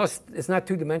 it's not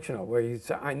two-dimensional, where you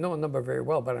say, I know a number very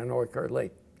well, but I know it occurred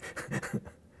late.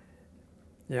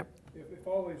 Yeah. If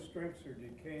all these strengths are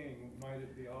decaying, might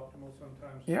it be optimal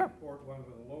sometimes to Yeah. report one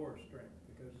with a lower strength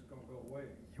because it's going to go away?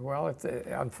 Well,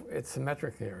 it's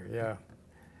symmetric here, yeah.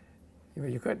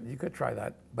 You could try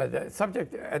that, but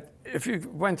subject, if you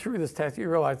went through this test, you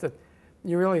realize that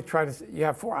you really you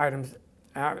have 4 items.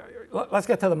 Let's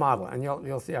get to the model, and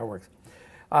you'll see how it works.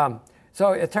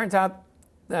 So it turns out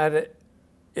that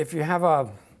if you have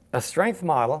a strength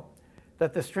model,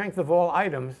 that the strength of all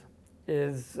items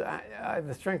is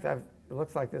the strength. It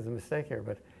looks like there's a mistake here,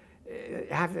 but you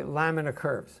have laminar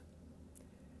curves.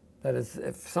 That is,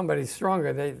 if somebody's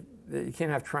stronger, you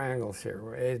can't have triangles here,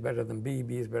 where A is better than B,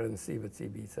 B is better than C, but C,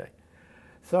 B, C.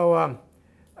 So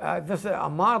this is a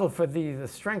model for the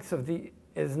strengths of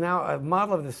is now a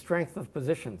model of the strength of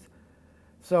positions.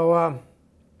 So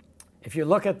if you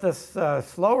look at this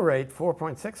slow rate,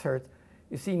 4.6 hertz,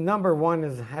 you see number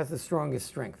 1 has the strongest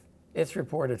strength. It's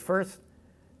reported first,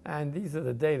 and these are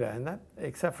the data. And that,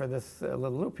 except for this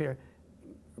little loop here,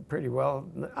 pretty well.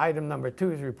 Item number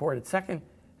 2 is reported second,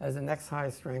 has the next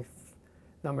highest strength.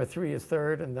 Number 3 is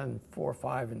third, and then 4,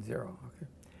 5, and 0.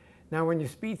 Okay. Now, when you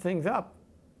speed things up,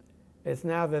 it's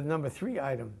now the number 3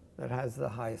 item that has the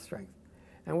highest strength.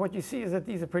 And what you see is that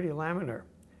these are pretty laminar.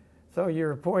 So you're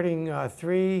reporting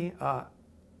 3,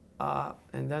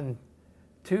 and then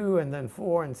 2, and then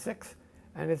 4, and 6.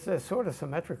 And it's sort of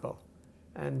symmetrical.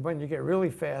 And when you get really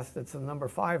fast, it's the number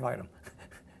 5 item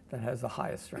that has the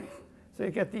highest strength. So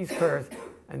you get these curves,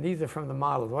 and these are from the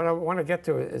models. What I want to get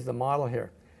to is the model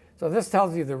here. So this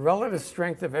tells you the relative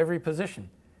strength of every position.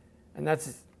 And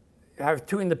that's, I have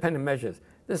 2 independent measures.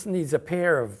 This needs a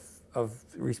pair of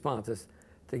responses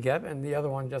to get, and the other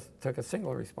one just took a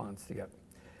single response to get.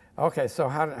 Okay, so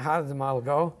how does the model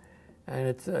go? And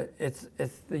it's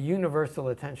the universal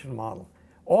attention model.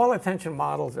 All attention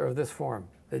models are of this form.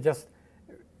 They just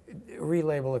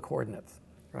relabel the coordinates,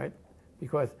 right?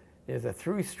 Because there's a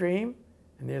through stream,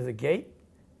 and there's a gate,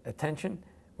 attention,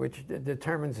 which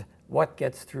determines what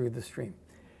gets through the stream.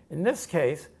 In this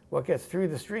case, what gets through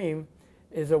the stream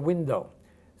is a window.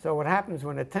 So what happens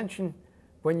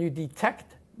when you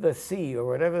detect the C, or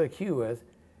whatever the Q is,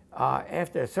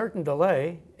 after a certain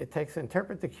delay, it takes to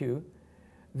interpret the Q,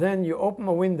 then you open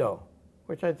a window,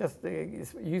 which I just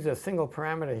use a single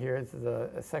parameter here. This is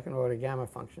a second order gamma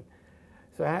function.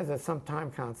 So it has some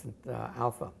time constant,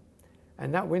 alpha.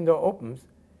 And that window opens,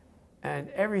 and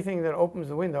everything that opens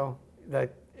the window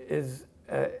that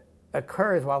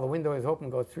occurs while the window is open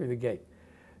goes through the gate.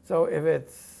 So if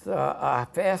it's a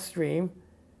fast stream,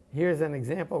 here's an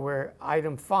example where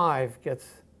item 5 gets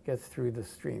through the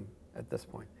stream at this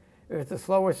point. If it's a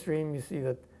slower stream, you see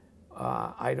that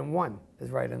item 1 is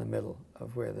right in the middle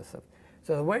of where this is.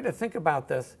 So the way to think about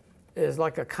this is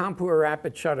like a Compur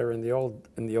rapid shutter in the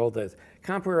old days.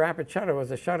 Compur rapid shutter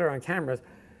was a shutter on cameras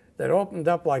that opened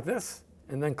up like this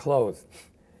and then closed.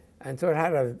 And so it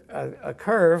had a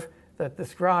curve that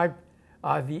described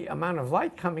the amount of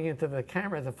light coming into the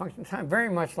camera as a function of time, very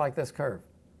much like this curve.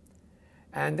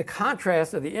 And the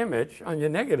contrast of the image on your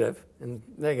negative, and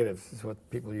negatives is what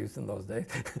people used in those days,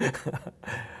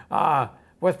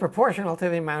 was proportional to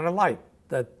the amount of light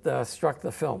that struck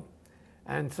the film.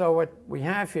 And so what we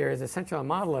have here is essentially a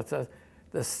model that says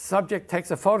the subject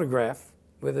takes a photograph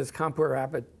with his Compur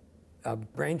rapid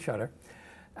brain shutter,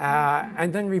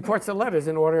 and then reports the letters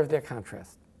in order of their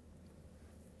contrast.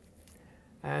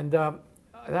 And so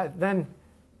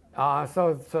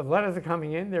the letters are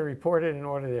coming in, they're reported in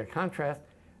order of their contrast.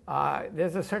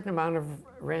 There's a certain amount of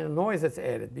random noise that's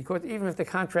added, because even if the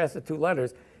contrast of 2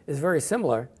 letters is very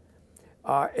similar,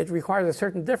 it requires a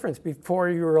certain difference before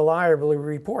you reliably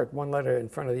report one letter in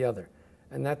front of the other.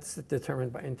 And that's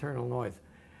determined by internal noise.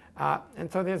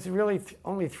 And so there's really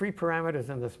only 3 parameters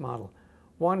in this model.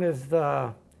 One is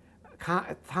the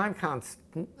time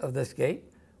constant of this gate.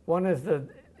 One is the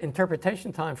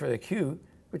interpretation time for the Q,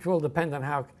 which will depend on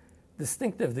how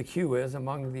distinctive the Q is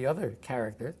among the other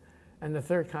characters. And the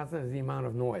third constant is the amount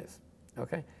of noise.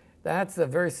 Okay? That's a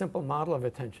very simple model of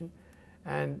attention.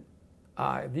 And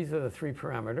these are the 3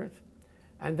 parameters.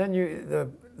 And then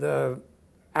the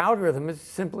algorithm is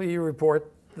simply you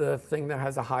report the thing that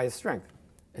has the highest strength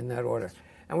in that order.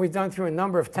 And we've done through a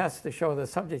number of tests to show the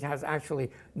subject has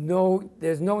actually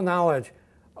there's no knowledge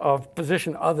of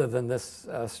position other than this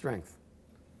strength.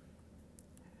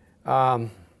 And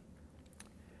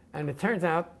it turns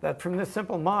out that from this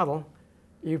simple model,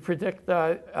 you predict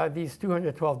these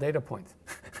 212 data points.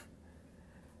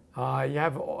 You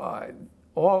have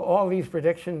all these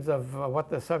predictions of what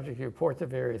the subject reports at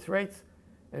various rates,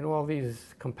 and all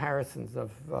these comparisons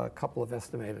of a couple of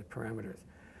estimated parameters.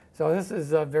 So this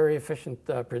is a very efficient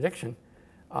prediction.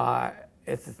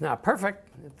 It's not perfect.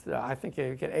 I think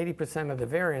you get 80% of the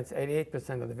variance,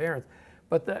 88% of the variance.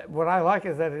 But what I like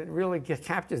is that it really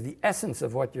captures the essence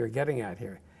of what you're getting at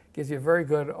here. It gives you a very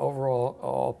good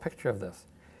overall picture of this.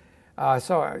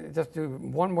 So I just do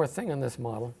one more thing on this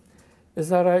model, is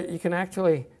that you can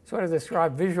actually sort of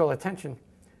describe visual attention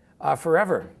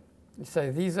forever. You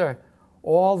say these are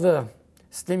all the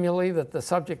stimuli that the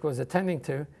subject was attending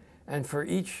to, And for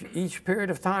each period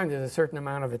of time, there's a certain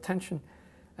amount of attention.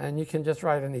 And you can just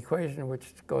write an equation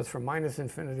which goes from minus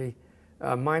infinity,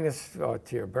 to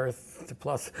your birth, to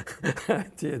plus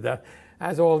to your death,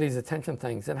 has all these attention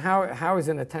things. And how is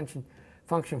an attention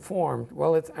function formed?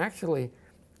 Well, it's actually,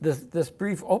 this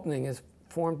brief opening is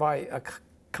formed by a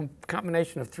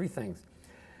combination of three things.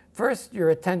 First, you're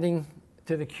attending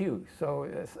to the cue.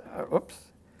 So,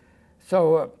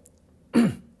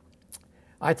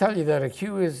 I tell you that a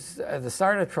cue is at the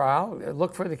start of the trial,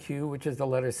 look for the cue, which is the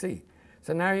letter C.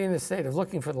 So now you're in the state of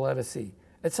looking for the letter C.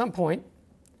 At some point,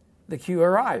 the cue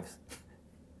arrives.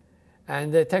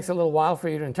 And it takes a little while for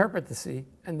you to interpret the C,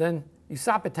 and then you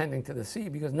stop attending to the C,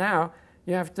 because now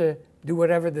you have to do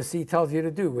whatever the C tells you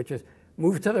to do, which is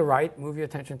move to the right, move your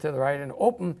attention to the right, and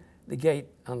open the gate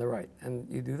on the right. And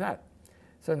you do that.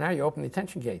 So now you open the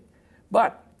attention gate.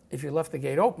 But if you left the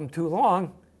gate open too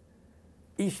long,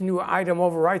 each new item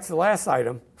overwrites the last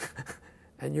item,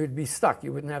 and you'd be stuck.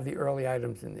 You wouldn't have the early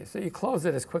items in there. So you close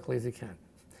it as quickly as you can.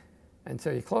 And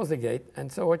so you close the gate,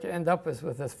 and so what you end up is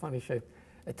with this funny shaped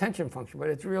attention function. But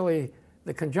it's really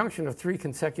the conjunction of three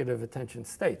consecutive attention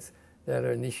states that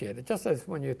are initiated, just as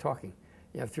when you're talking.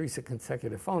 You have three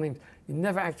consecutive phonemes. You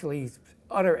never actually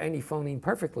utter any phoneme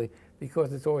perfectly,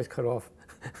 because it's always cut off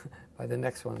by the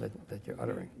next one that you're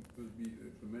uttering. It could be a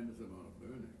tremendous amount of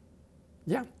learning.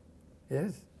 Yeah, it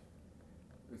is.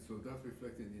 And so that's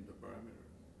reflected in the parameters.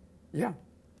 Yeah,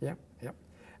 yeah, yeah.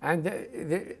 And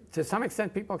to some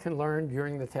extent, people can learn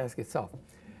during the task itself.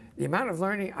 The amount of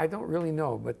learning, I don't really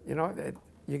know, but you know,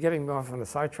 you're getting off on a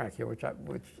sidetrack here, which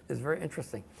is very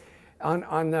interesting.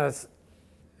 On the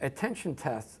attention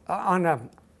tests,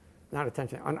 not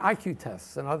attention, on IQ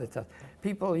tests and other tests,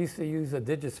 people used to use a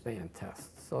digit span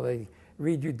test. So they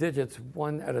read you digits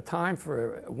one at a time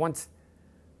for one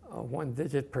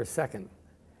digit per second.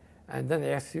 And then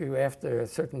they ask you after a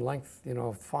certain length,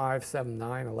 5, 7,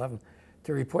 9, 11,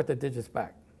 to report the digits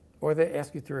back. Or they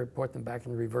ask you to report them back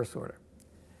in reverse order.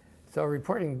 So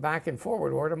reporting back in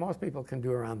forward order, most people can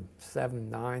do around 7,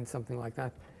 9, something like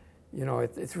that.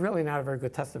 It's really not a very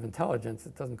good test of intelligence.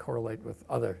 It doesn't correlate with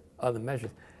other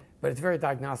measures. But it's very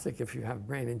diagnostic if you have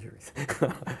brain injuries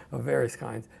of various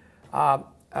kinds.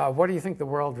 What do you think the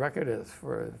world record is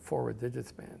for a forward digit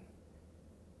span?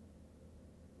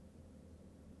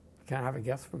 Can I have a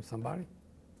guess from somebody?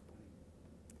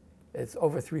 It's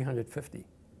over 350.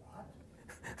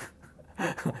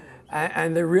 What?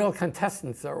 And the real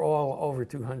contestants are all over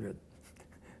 200.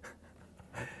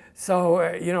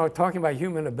 So, talking about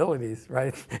human abilities,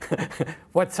 right?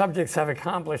 What subjects have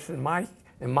accomplished in my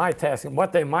task and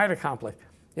what they might accomplish.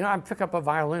 I pick up a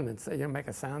violin and say, make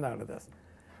a sound out of this.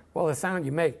 Well, the sound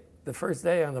you make the first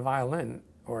day on the violin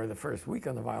or the first week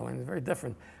on the violin is very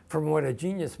different from what a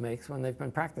genius makes when they've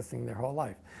been practicing their whole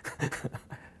life. They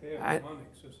have mnemonic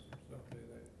systems, don't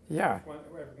they? Yeah.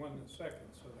 Every 1 second.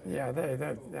 So yeah,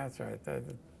 that's right.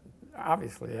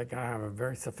 Obviously, they gotta have a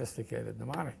very sophisticated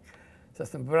mnemonic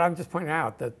system. But I'm just pointing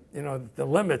out that the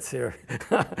limits here.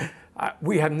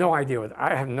 We have no idea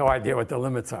I have no idea what the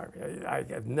limits are.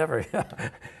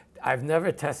 I've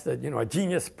never tested a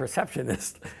genius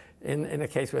perceptionist in a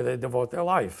case where they devote their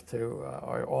life to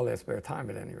or all their spare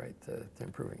time at any rate to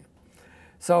improving it.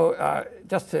 So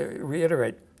just to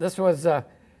reiterate, this was the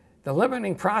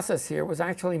limiting process here was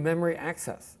actually memory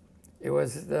access. It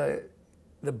was the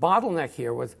bottleneck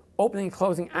here was opening and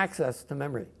closing access to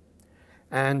memory.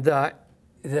 And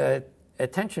the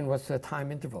attention was a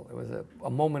time interval. It was a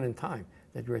moment in time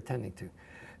that you were attending to.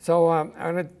 So,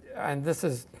 and this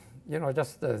is,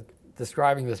 just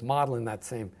describing this model in that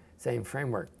same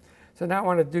framework. So now I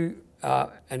want to do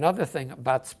another thing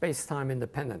about space-time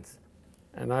independence.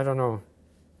 And I don't know,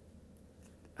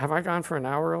 have I gone for an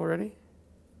hour already?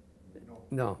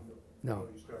 No. You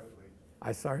started late.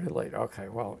 I started late. Okay,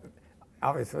 well,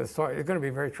 obviously, it's going to be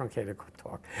a very truncated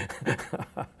talk.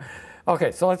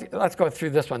 Okay, so let's go through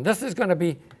this one. This is going to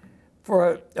be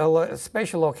for a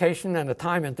spatial location and a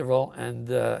time interval, and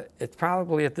it's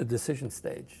probably at the decision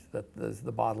stage that is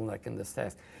the bottleneck in this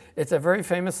task. It's a very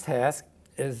famous task.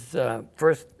 It's a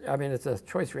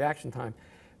choice reaction time,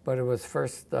 but it was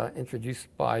first introduced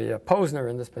by Posner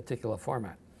in this particular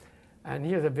format. And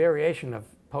here's a variation of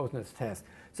Posner's task.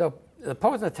 So the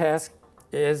Posner task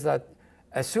is that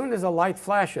as soon as a light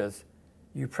flashes,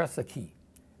 you press a key.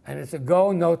 And it's a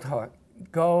go, no-go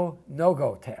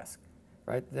task,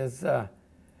 right? There's, there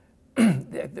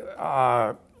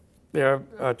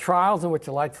are trials in which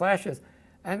a light flashes,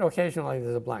 and occasionally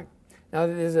there's a blank. Now,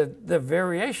 there's the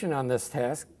variation on this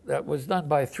task that was done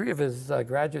by 3 of his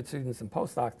graduate students and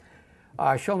postdocs,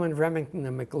 Shulman, Remington,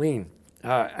 and McLean.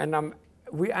 And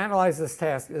we analyzed this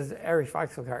task, this is Erich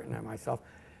Weichselgarten and myself,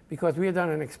 because we had done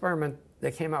an experiment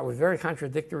that came out with very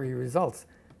contradictory results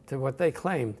to what they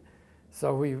claimed.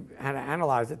 So we had to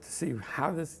analyze it to see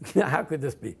how could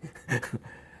this be?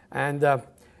 And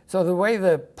so the way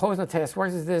the Posner task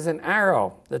works is there's an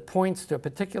arrow that points to a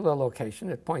particular location.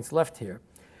 It points left here.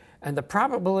 And the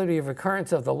probability of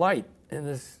occurrence of the light in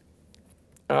this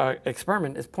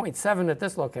experiment is 0.7 at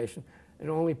this location and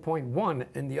only 0.1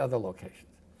 in the other locations.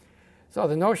 So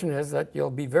the notion is that you'll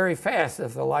be very fast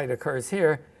if the light occurs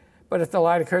here, but if the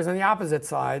light occurs on the opposite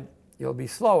side, you'll be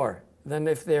slower than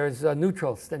if there's a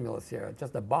neutral stimulus here,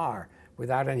 just a bar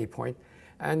without any point.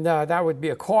 And that would be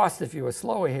a cost if you were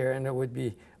slower here, and it would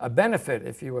be a benefit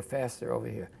if you were faster over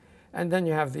here. And then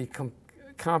you have the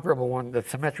comparable one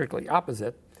that's symmetrically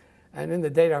opposite. And in the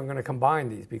data, I'm going to combine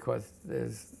these because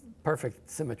there's perfect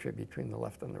symmetry between the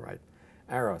left and the right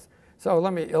arrows. So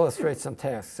let me illustrate some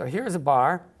tasks. So here's a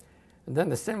bar, and then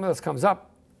the stimulus comes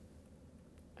up,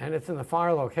 and it's in the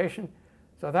far location.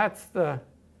 So that's the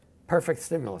perfect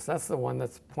stimulus. That's the one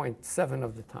that's 0.7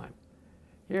 of the time.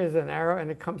 Here's an arrow, and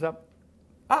it comes up.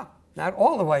 Not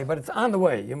all the way, but it's on the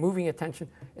way. You're moving attention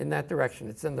in that direction.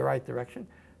 It's in the right direction.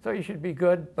 So you should be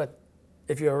good, but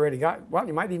if you already got, well,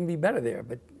 you might even be better there,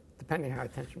 but depending how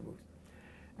attention moves.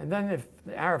 And then if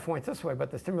the arrow points this way,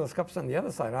 but the stimulus comes on the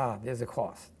other side, there's a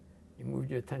cost. You moved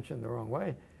your attention the wrong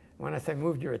way. When I say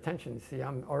moved your attention, see,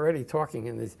 I'm already talking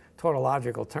in these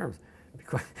tautological terms,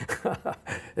 because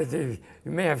you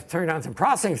may have turned on some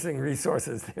processing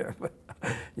resources there, but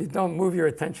you don't move your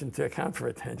attention to account for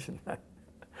attention.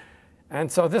 And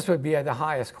so this would be at the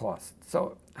highest cost.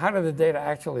 So how do the data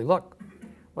actually look?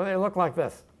 Well, they look like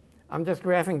this. I'm just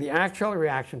graphing the actual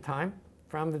reaction time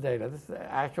from the data. This is the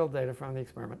actual data from the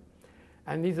experiment.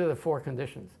 And these are the 4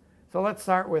 conditions. So let's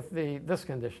start with this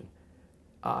condition.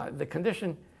 The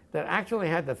condition that actually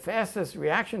had the fastest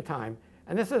reaction time,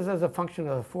 and this is as a function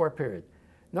of the 4 period.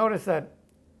 Notice that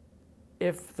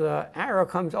if the arrow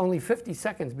comes only 50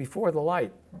 seconds before the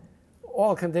light,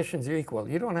 all conditions are equal.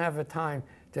 You don't have a time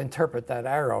to interpret that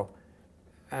arrow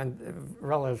and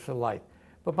relative to light.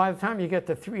 But by the time you get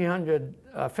to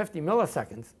 350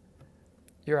 milliseconds,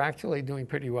 you're actually doing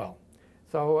pretty well.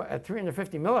 So at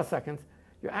 350 milliseconds,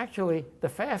 you're actually the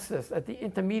fastest at the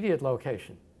intermediate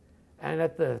location. And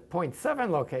at the 0.7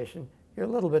 location, you're a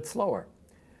little bit slower.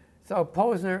 So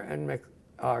Posner and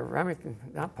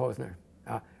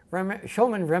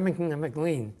Shulman, Remington, and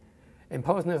McLean in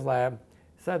Posner's lab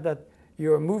said that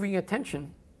you were moving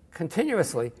attention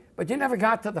continuously, but you never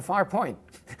got to the far point.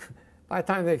 By the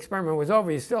time the experiment was over,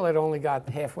 you still had only got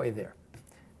halfway there.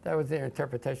 That was their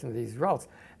interpretation of these results.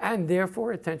 And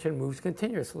therefore, attention moves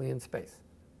continuously in space.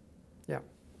 Yeah?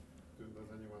 Does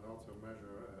anyone also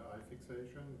measure eye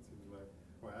fixation? It seems like,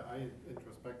 well, I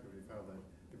introspectively felt that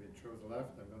if it shows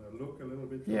left, I'm going to look a little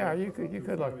bit. Yeah, you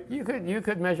could look. You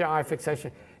could measure eye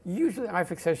fixation. Usually, eye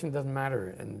fixation doesn't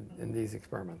matter in these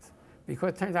experiments, because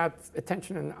it turns out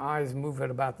attention and eyes move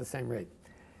at about the same rate,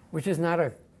 which is not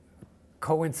a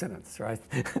coincidence, right?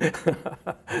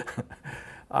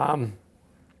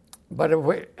 But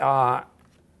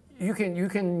you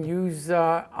can use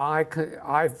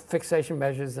eye fixation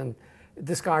measures and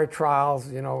discard trials,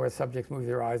 where subjects move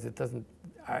their eyes. It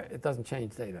doesn't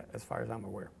change data, as far as I'm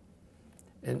aware.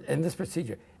 In this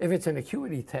procedure, if it's an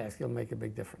acuity task, it'll make a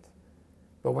big difference.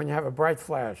 But when you have a bright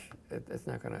flash, it's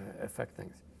not going to affect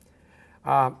things.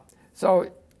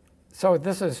 So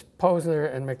this is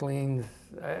Posner and McLean's.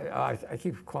 I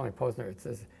keep calling it Posner. It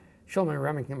says Shulman,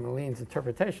 Remington, and McLean's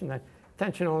interpretation that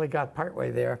attention only got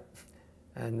partway there,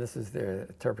 and this is their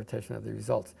interpretation of the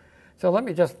results. So let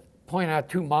me just point out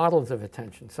 2 models of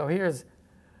attention. So here's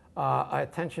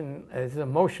attention as a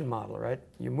motion model, right?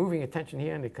 You're moving attention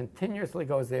here, and it continuously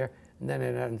goes there, and then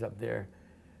it ends up there.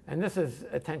 And this is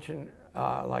attention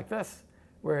like this,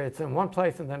 where it's in one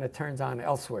place and then it turns on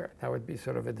elsewhere. That would be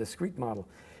sort of a discrete model.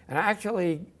 And I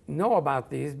actually know about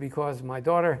these because my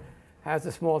daughter has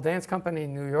a small dance company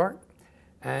in New York,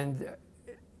 and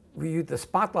we use the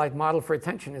spotlight model for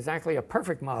attention is actually a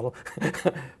perfect model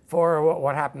for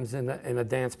what happens in a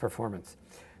dance performance.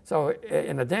 So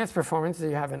in a dance performance,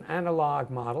 you have an analog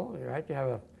model, right? You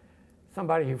have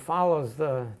somebody who follows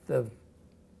the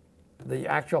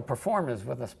actual performers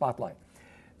with a spotlight.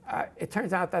 It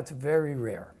turns out that's very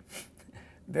rare.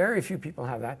 Very few people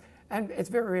have that. And it's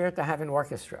very rare to have an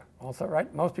orchestra also,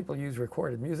 right? Most people use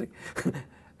recorded music.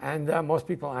 And most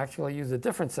people actually use a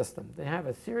different system. They have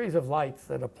a series of lights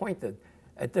that are pointed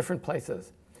at different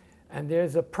places. And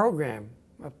there's a program,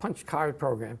 a punch card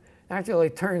program, that actually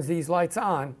turns these lights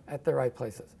on at the right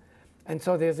places. And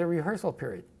so there's a rehearsal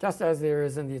period, just as there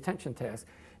is in the attention task,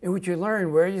 in which you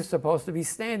learn where you're supposed to be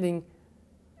standing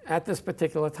at this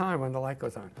particular time when the light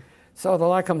goes on. So the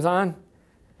light comes on,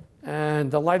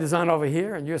 and the light is on over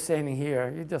here, and you're standing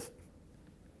here. You just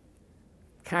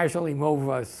casually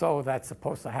move so that's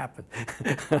supposed to happen.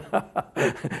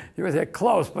 You were there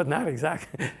close, but not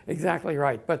exactly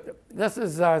right. But this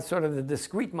is sort of the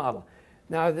discrete model.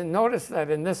 Now, notice that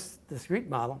in this discrete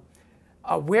model,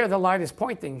 where the light is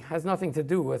pointing has nothing to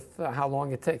do with how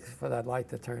long it takes for that light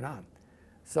to turn on.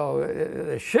 So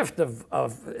the shift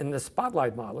in the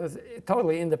spotlight model is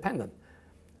totally independent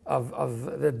of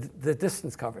the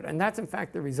distance covered. And that's, in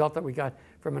fact, the result that we got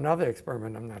from another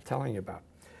experiment I'm not telling you about.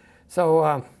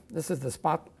 So this is the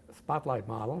spotlight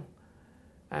model.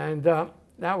 And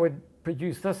that would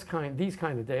produce these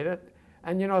kind of data.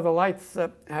 And you know, the lights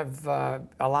have a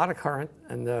lot of current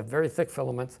and very thick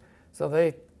filaments. So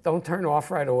they don't turn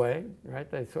off right away, right?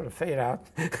 They sort of fade out.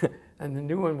 And the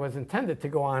new one was intended to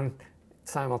go on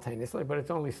simultaneously, but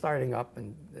it's only starting up,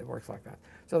 and it works like that.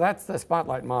 So that's the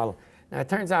spotlight model. Now, it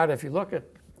turns out if you look at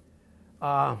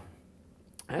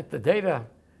the data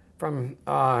from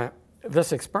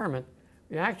this experiment,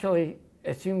 we actually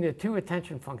assume there are two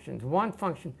attention functions. One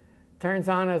function turns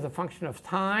on as a function of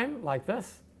time, like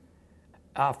this,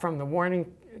 from the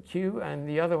warning cue, and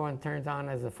the other one turns on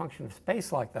as a function of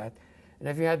space, like that. And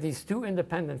if you have these two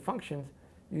independent functions,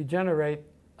 you generate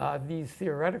these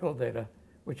theoretical data,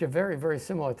 which are very, very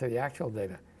similar to the actual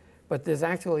data. But there's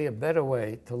actually a better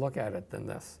way to look at it than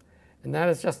this. And that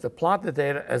is just to plot the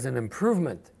data as an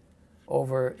improvement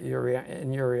over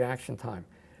in your reaction time.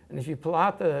 And if you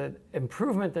plot the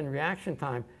improvement in reaction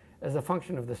time as a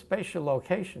function of the spatial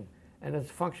location and as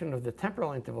a function of the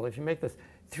temporal interval, if you make this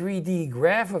 3D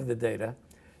graph of the data,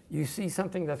 you see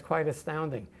something that's quite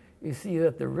astounding. You see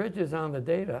that the ridges on the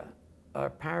data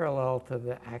are parallel to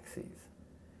the axes.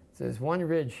 So there's one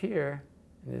ridge here,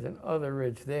 and there's another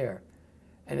ridge there.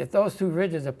 And if those two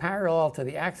ridges are parallel to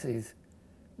the axes,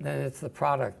 then it's the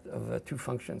product of the two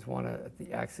functions, one at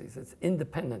the axes. It's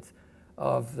independence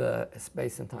of the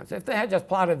space and time. So if they had just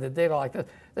plotted the data like this,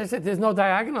 they said there's no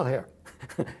diagonal here.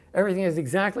 Everything is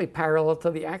exactly parallel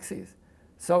to the axes.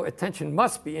 So attention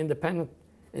must be independent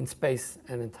in space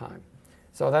and in time.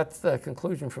 So that's the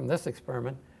conclusion from this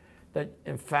experiment, that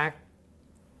in fact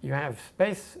you have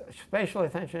spatial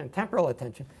attention and temporal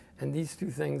attention, and these two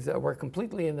things work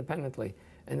completely independently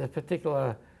in this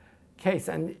particular case.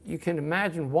 And you can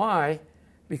imagine why,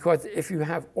 because if you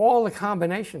have all the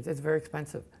combinations, it's very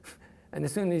expensive. And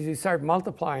as soon as you start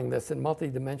multiplying this in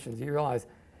multi-dimensions, you realize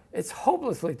it's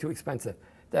hopelessly too expensive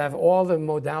to have all the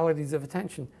modalities of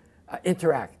attention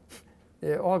interact.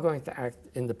 They're all going to act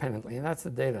independently, and that's the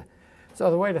data. So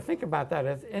the way to think about that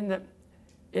is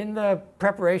in the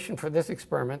preparation for this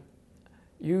experiment,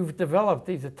 you've developed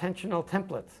these attentional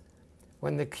templates.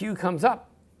 When the cue comes up,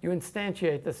 you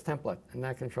instantiate this template, and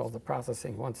that controls the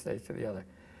processing one stage to the other.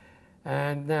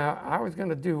 And now I was going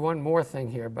to do one more thing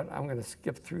here, but I'm going to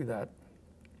skip through that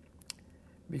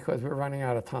because we're running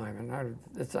out of time, and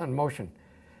it's on motion.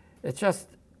 It's just,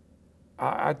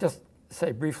 I'll just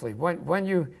say briefly, when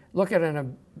you look at an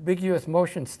ambiguous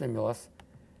motion stimulus,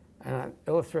 and I'll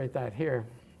illustrate that here.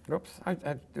 Oops, I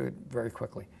do it very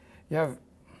quickly. You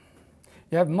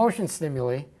have motion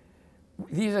stimuli.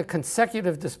 These are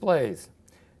consecutive displays.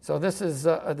 So this is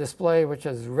a display which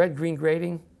has red-green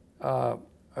grading, a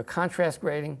contrast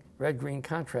grading, red-green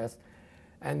contrast.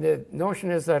 And the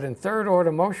notion is that in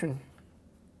third-order motion,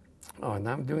 oh,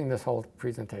 now I'm doing this whole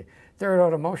presentation.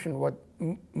 Third-order motion, what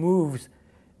moves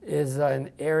is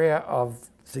an area of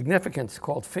significance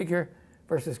called figure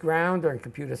versus ground, or in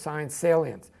computer science,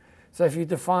 salience. So if you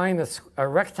define a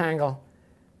rectangle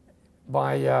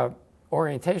by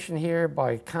orientation here,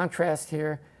 by contrast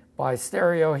here, by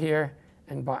stereo here,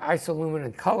 and by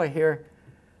isoluminant color here,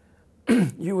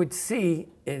 you would see,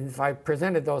 if I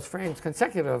presented those frames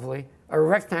consecutively, a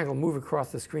rectangle move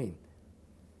across the screen.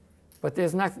 But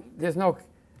there's no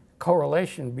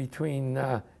correlation between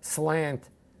slant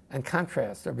and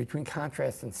contrast, or between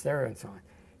contrast and stereo and so on.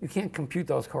 You can't compute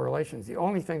those correlations. The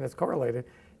only thing that's correlated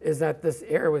is that this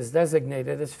area was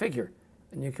designated as figure.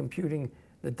 And you're computing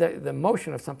the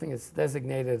motion of something is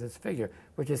designated as figure,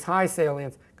 which is high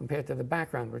salience compared to the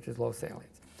background, which is low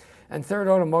salience. And third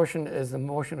order motion is the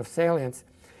motion of salience.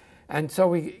 And so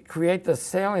we create the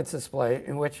salience display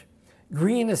in which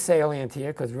green is salient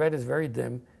here because red is very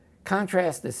dim.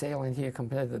 Contrast is salient here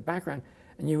compared to the background.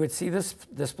 And you would see this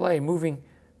display moving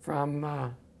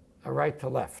from right to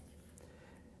left.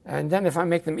 And then if I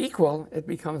make them equal, it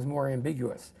becomes more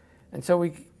ambiguous. And so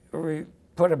we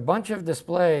put a bunch of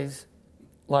displays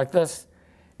like this,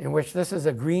 in which this is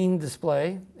a green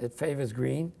display. It favors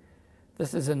green.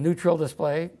 This is a neutral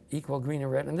display, equal green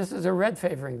and red, and this is a red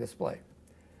favoring display.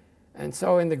 And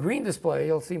so in the green display,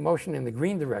 you'll see motion in the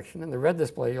green direction. In the red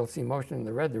display, you'll see motion in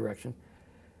the red direction.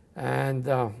 And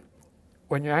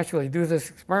when you actually do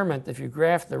this experiment, if you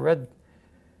graph the red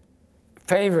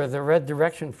favor the red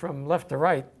direction from left to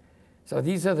right, so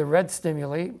these are the red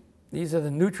stimuli, these are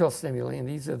the neutral stimuli, and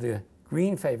these are the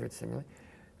green favored stimuli,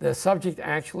 the subject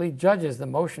actually judges the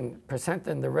motion percent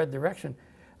in the red direction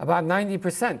about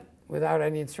 90% without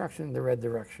any instruction in the red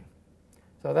direction.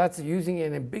 So that's using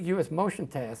an ambiguous motion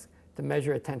task to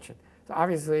measure attention. So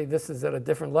obviously, this is at a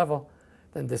different level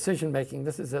than decision making.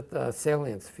 This is at the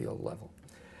salience field level.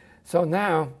 So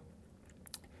now,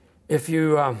 if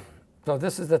you, so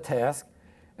this is the task.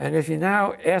 And if you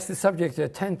now ask the subject to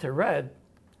attend to red,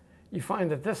 you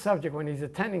find that this subject, when he's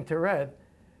attending to red,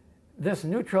 this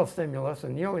neutral stimulus, a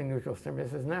nearly neutral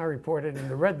stimulus, is now reported in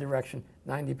the red direction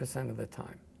 90% of the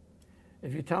time.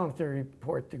 If you tell him to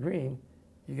report to green,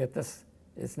 you get this.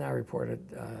 It's now reported,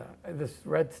 this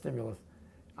red stimulus,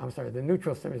 I'm sorry, the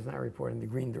neutral stimulus is now reported in the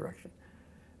green direction.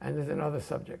 And there's another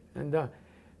subject. And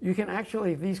you can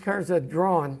actually, these curves are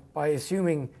drawn by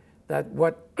assuming that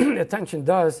what attention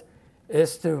does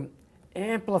is to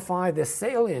amplify the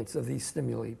salience of these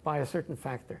stimuli by a certain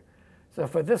factor. So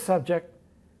for this subject,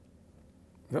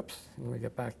 oops, let me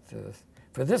get back to this.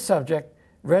 For this subject,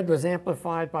 red was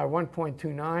amplified by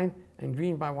 1.29 and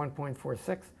green by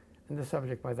 1.46, and this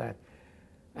subject by that.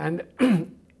 And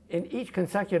in each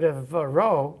consecutive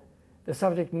row, the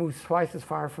subject moves twice as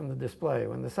far from the display.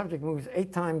 When the subject moves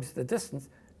 8 times the distance,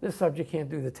 this subject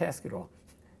can't do the task at all.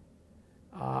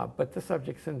 But this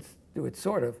subject can do it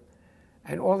sort of.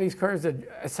 And all these curves are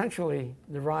essentially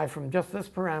derived from just this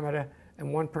parameter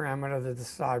and one parameter that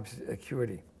describes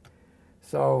acuity.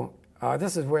 So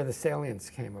this is where the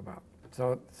salience came about.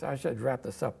 So I should wrap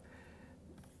this up.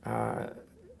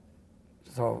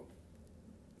 So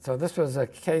this was a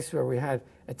case where we had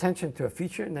attention to a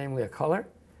feature, namely a color,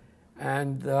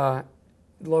 and the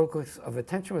locus of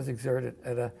attention was exerted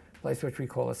at a place which we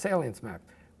call a salience map,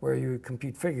 where you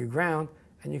compute figure ground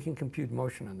and you can compute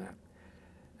motion on that.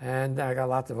 And I got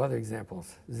lots of other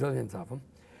examples, zillions of them.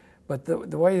 But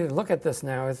the way to look at this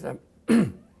now is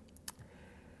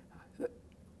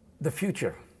the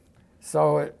future.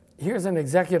 So here's an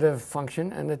executive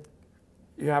function, and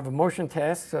you have a motion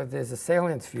task, so there's a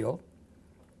salience field.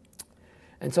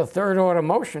 And so third order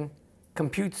motion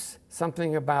computes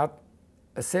something about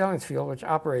a salience field which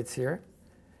operates here,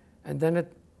 and then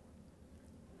it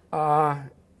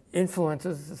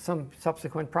influences some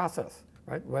subsequent process,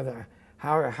 right? Whether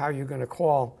how you're going to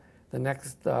call the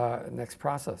next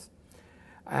process.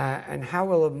 And how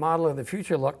will the model of the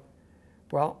future look?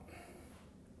 Well,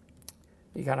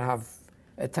 you got to have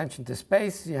attention to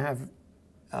space. You have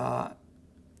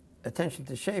attention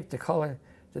to shape, to color,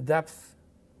 to depth,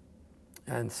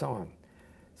 and so on.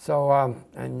 So,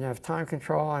 and you have time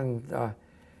control, and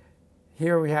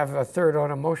here we have a third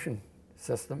order motion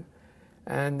system.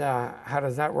 And how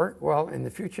does that work? Well, in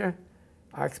the future,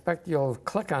 I expect you'll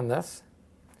click on this.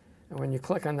 And when you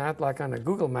click on that, like on a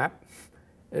Google map,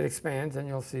 it expands and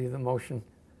you'll see the motion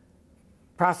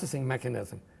processing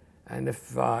mechanism. And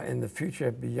if in the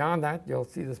future beyond that, you'll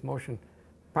see this motion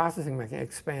processing mechanism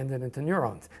expanded into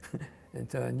neurons,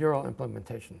 into a neural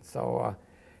implementation. So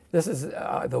this is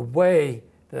the way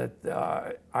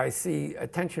that I see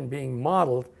attention being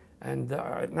modeled. And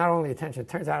not only attention, it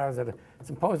turns out I was at a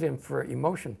symposium for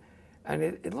emotion. And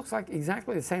it looks like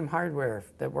exactly the same hardware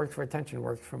that works for attention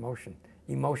works for motion,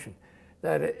 emotion.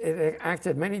 That it acts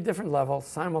at many different levels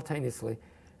simultaneously.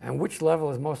 And which level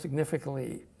is most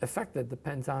significantly affected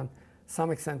depends on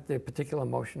some extent the particular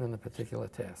motion and the particular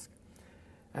task.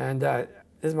 And this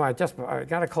is I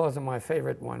got to close on my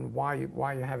favorite one, why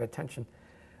you have attention.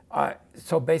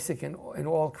 So basic in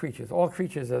all creatures. All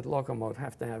creatures at locomote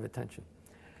have to have attention.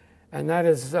 And that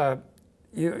is,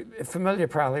 you're familiar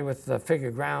probably with the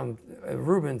figure ground,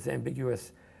 Rubin's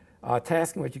ambiguous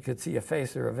task in which you could see a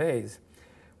face or a vase.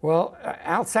 Well,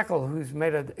 Al Seckel, who's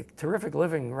made a terrific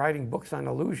living writing books on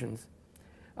illusions,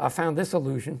 found this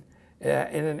illusion in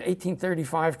an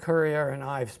 1835 Currier and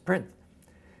Ives print,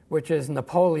 which is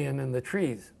Napoleon in the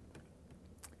trees.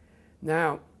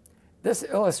 Now, this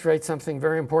illustrates something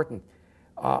very important.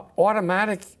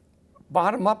 Automatic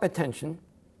bottom-up attention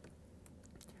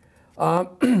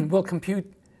will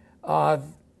compute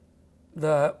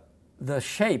the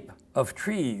shape of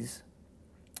trees,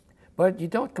 but you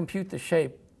don't compute the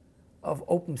shape of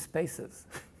open spaces.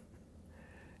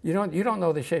 You don't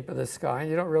know the shape of the sky,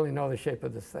 and you don't really know the shape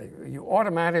of the thing. You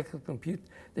automatically compute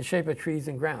the shape of trees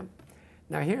and ground.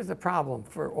 Now here's the problem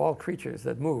for all creatures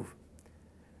that move.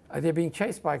 they're being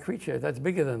chased by a creature that's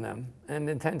bigger than them and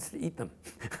intends to eat them.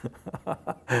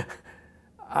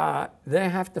 They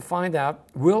have to find out,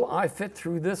 will I fit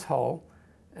through this hole,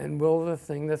 and will the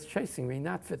thing that's chasing me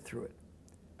not fit through it?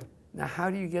 Now, how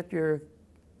do you get your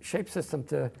shape system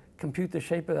to compute the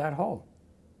shape of that hole?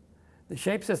 The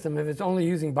shape system, if it's only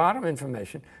using bottom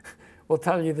information, will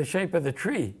tell you the shape of the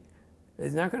tree.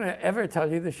 It's not going to ever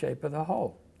tell you the shape of the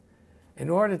hole. In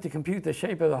order to compute the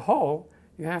shape of the hole,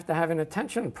 you have to have an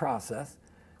attention process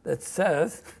that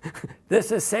says,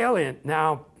 this is salient,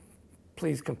 now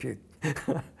please compute.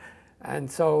 And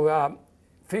so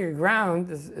figure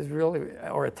ground is really,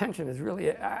 or attention is really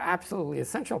an absolutely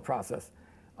essential process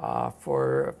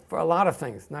for a lot of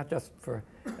things, not just for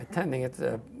attending,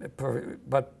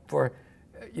 but for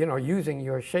using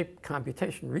your shape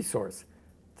computation resource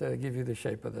to give you the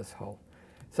shape of this hole.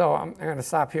 So I'm going to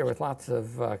stop here with lots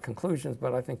of conclusions,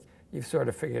 but I think you've sort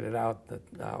of figured it out, that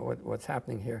what's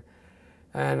happening here.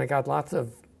 And I got lots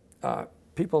of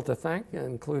people to thank,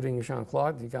 including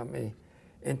Jean-Claude. You got me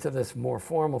into this more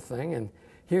formal thing. And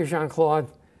here's Jean-Claude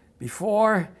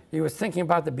before he was thinking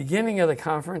about the beginning of the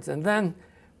conference, and then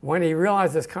when he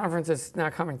realized this conference is now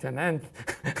coming to an end,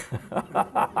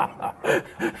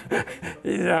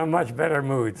 he's in a much better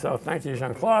mood. So thank you,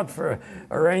 Jean-Claude, for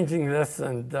arranging this,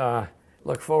 and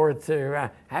look forward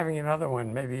to having another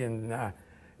one maybe in,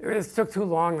 it took too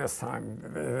long this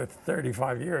time,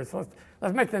 35 years.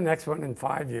 Let's make the next one in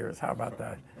 5 years. How about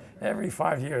that? Every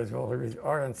 5 years,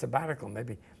 or in sabbatical,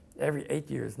 maybe every 8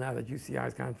 years now that UCI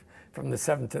has gone from the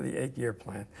 7 to the 8 year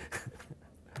plan.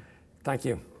 Thank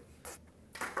you.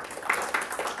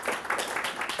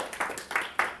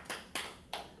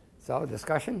 So,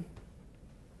 discussion?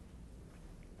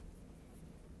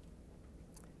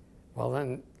 Well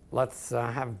then, let's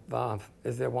have,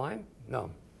 is there wine?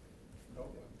 No.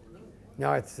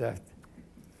 No, it's,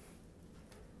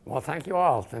 well, thank you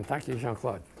all, and thank you,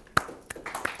 Jean-Claude.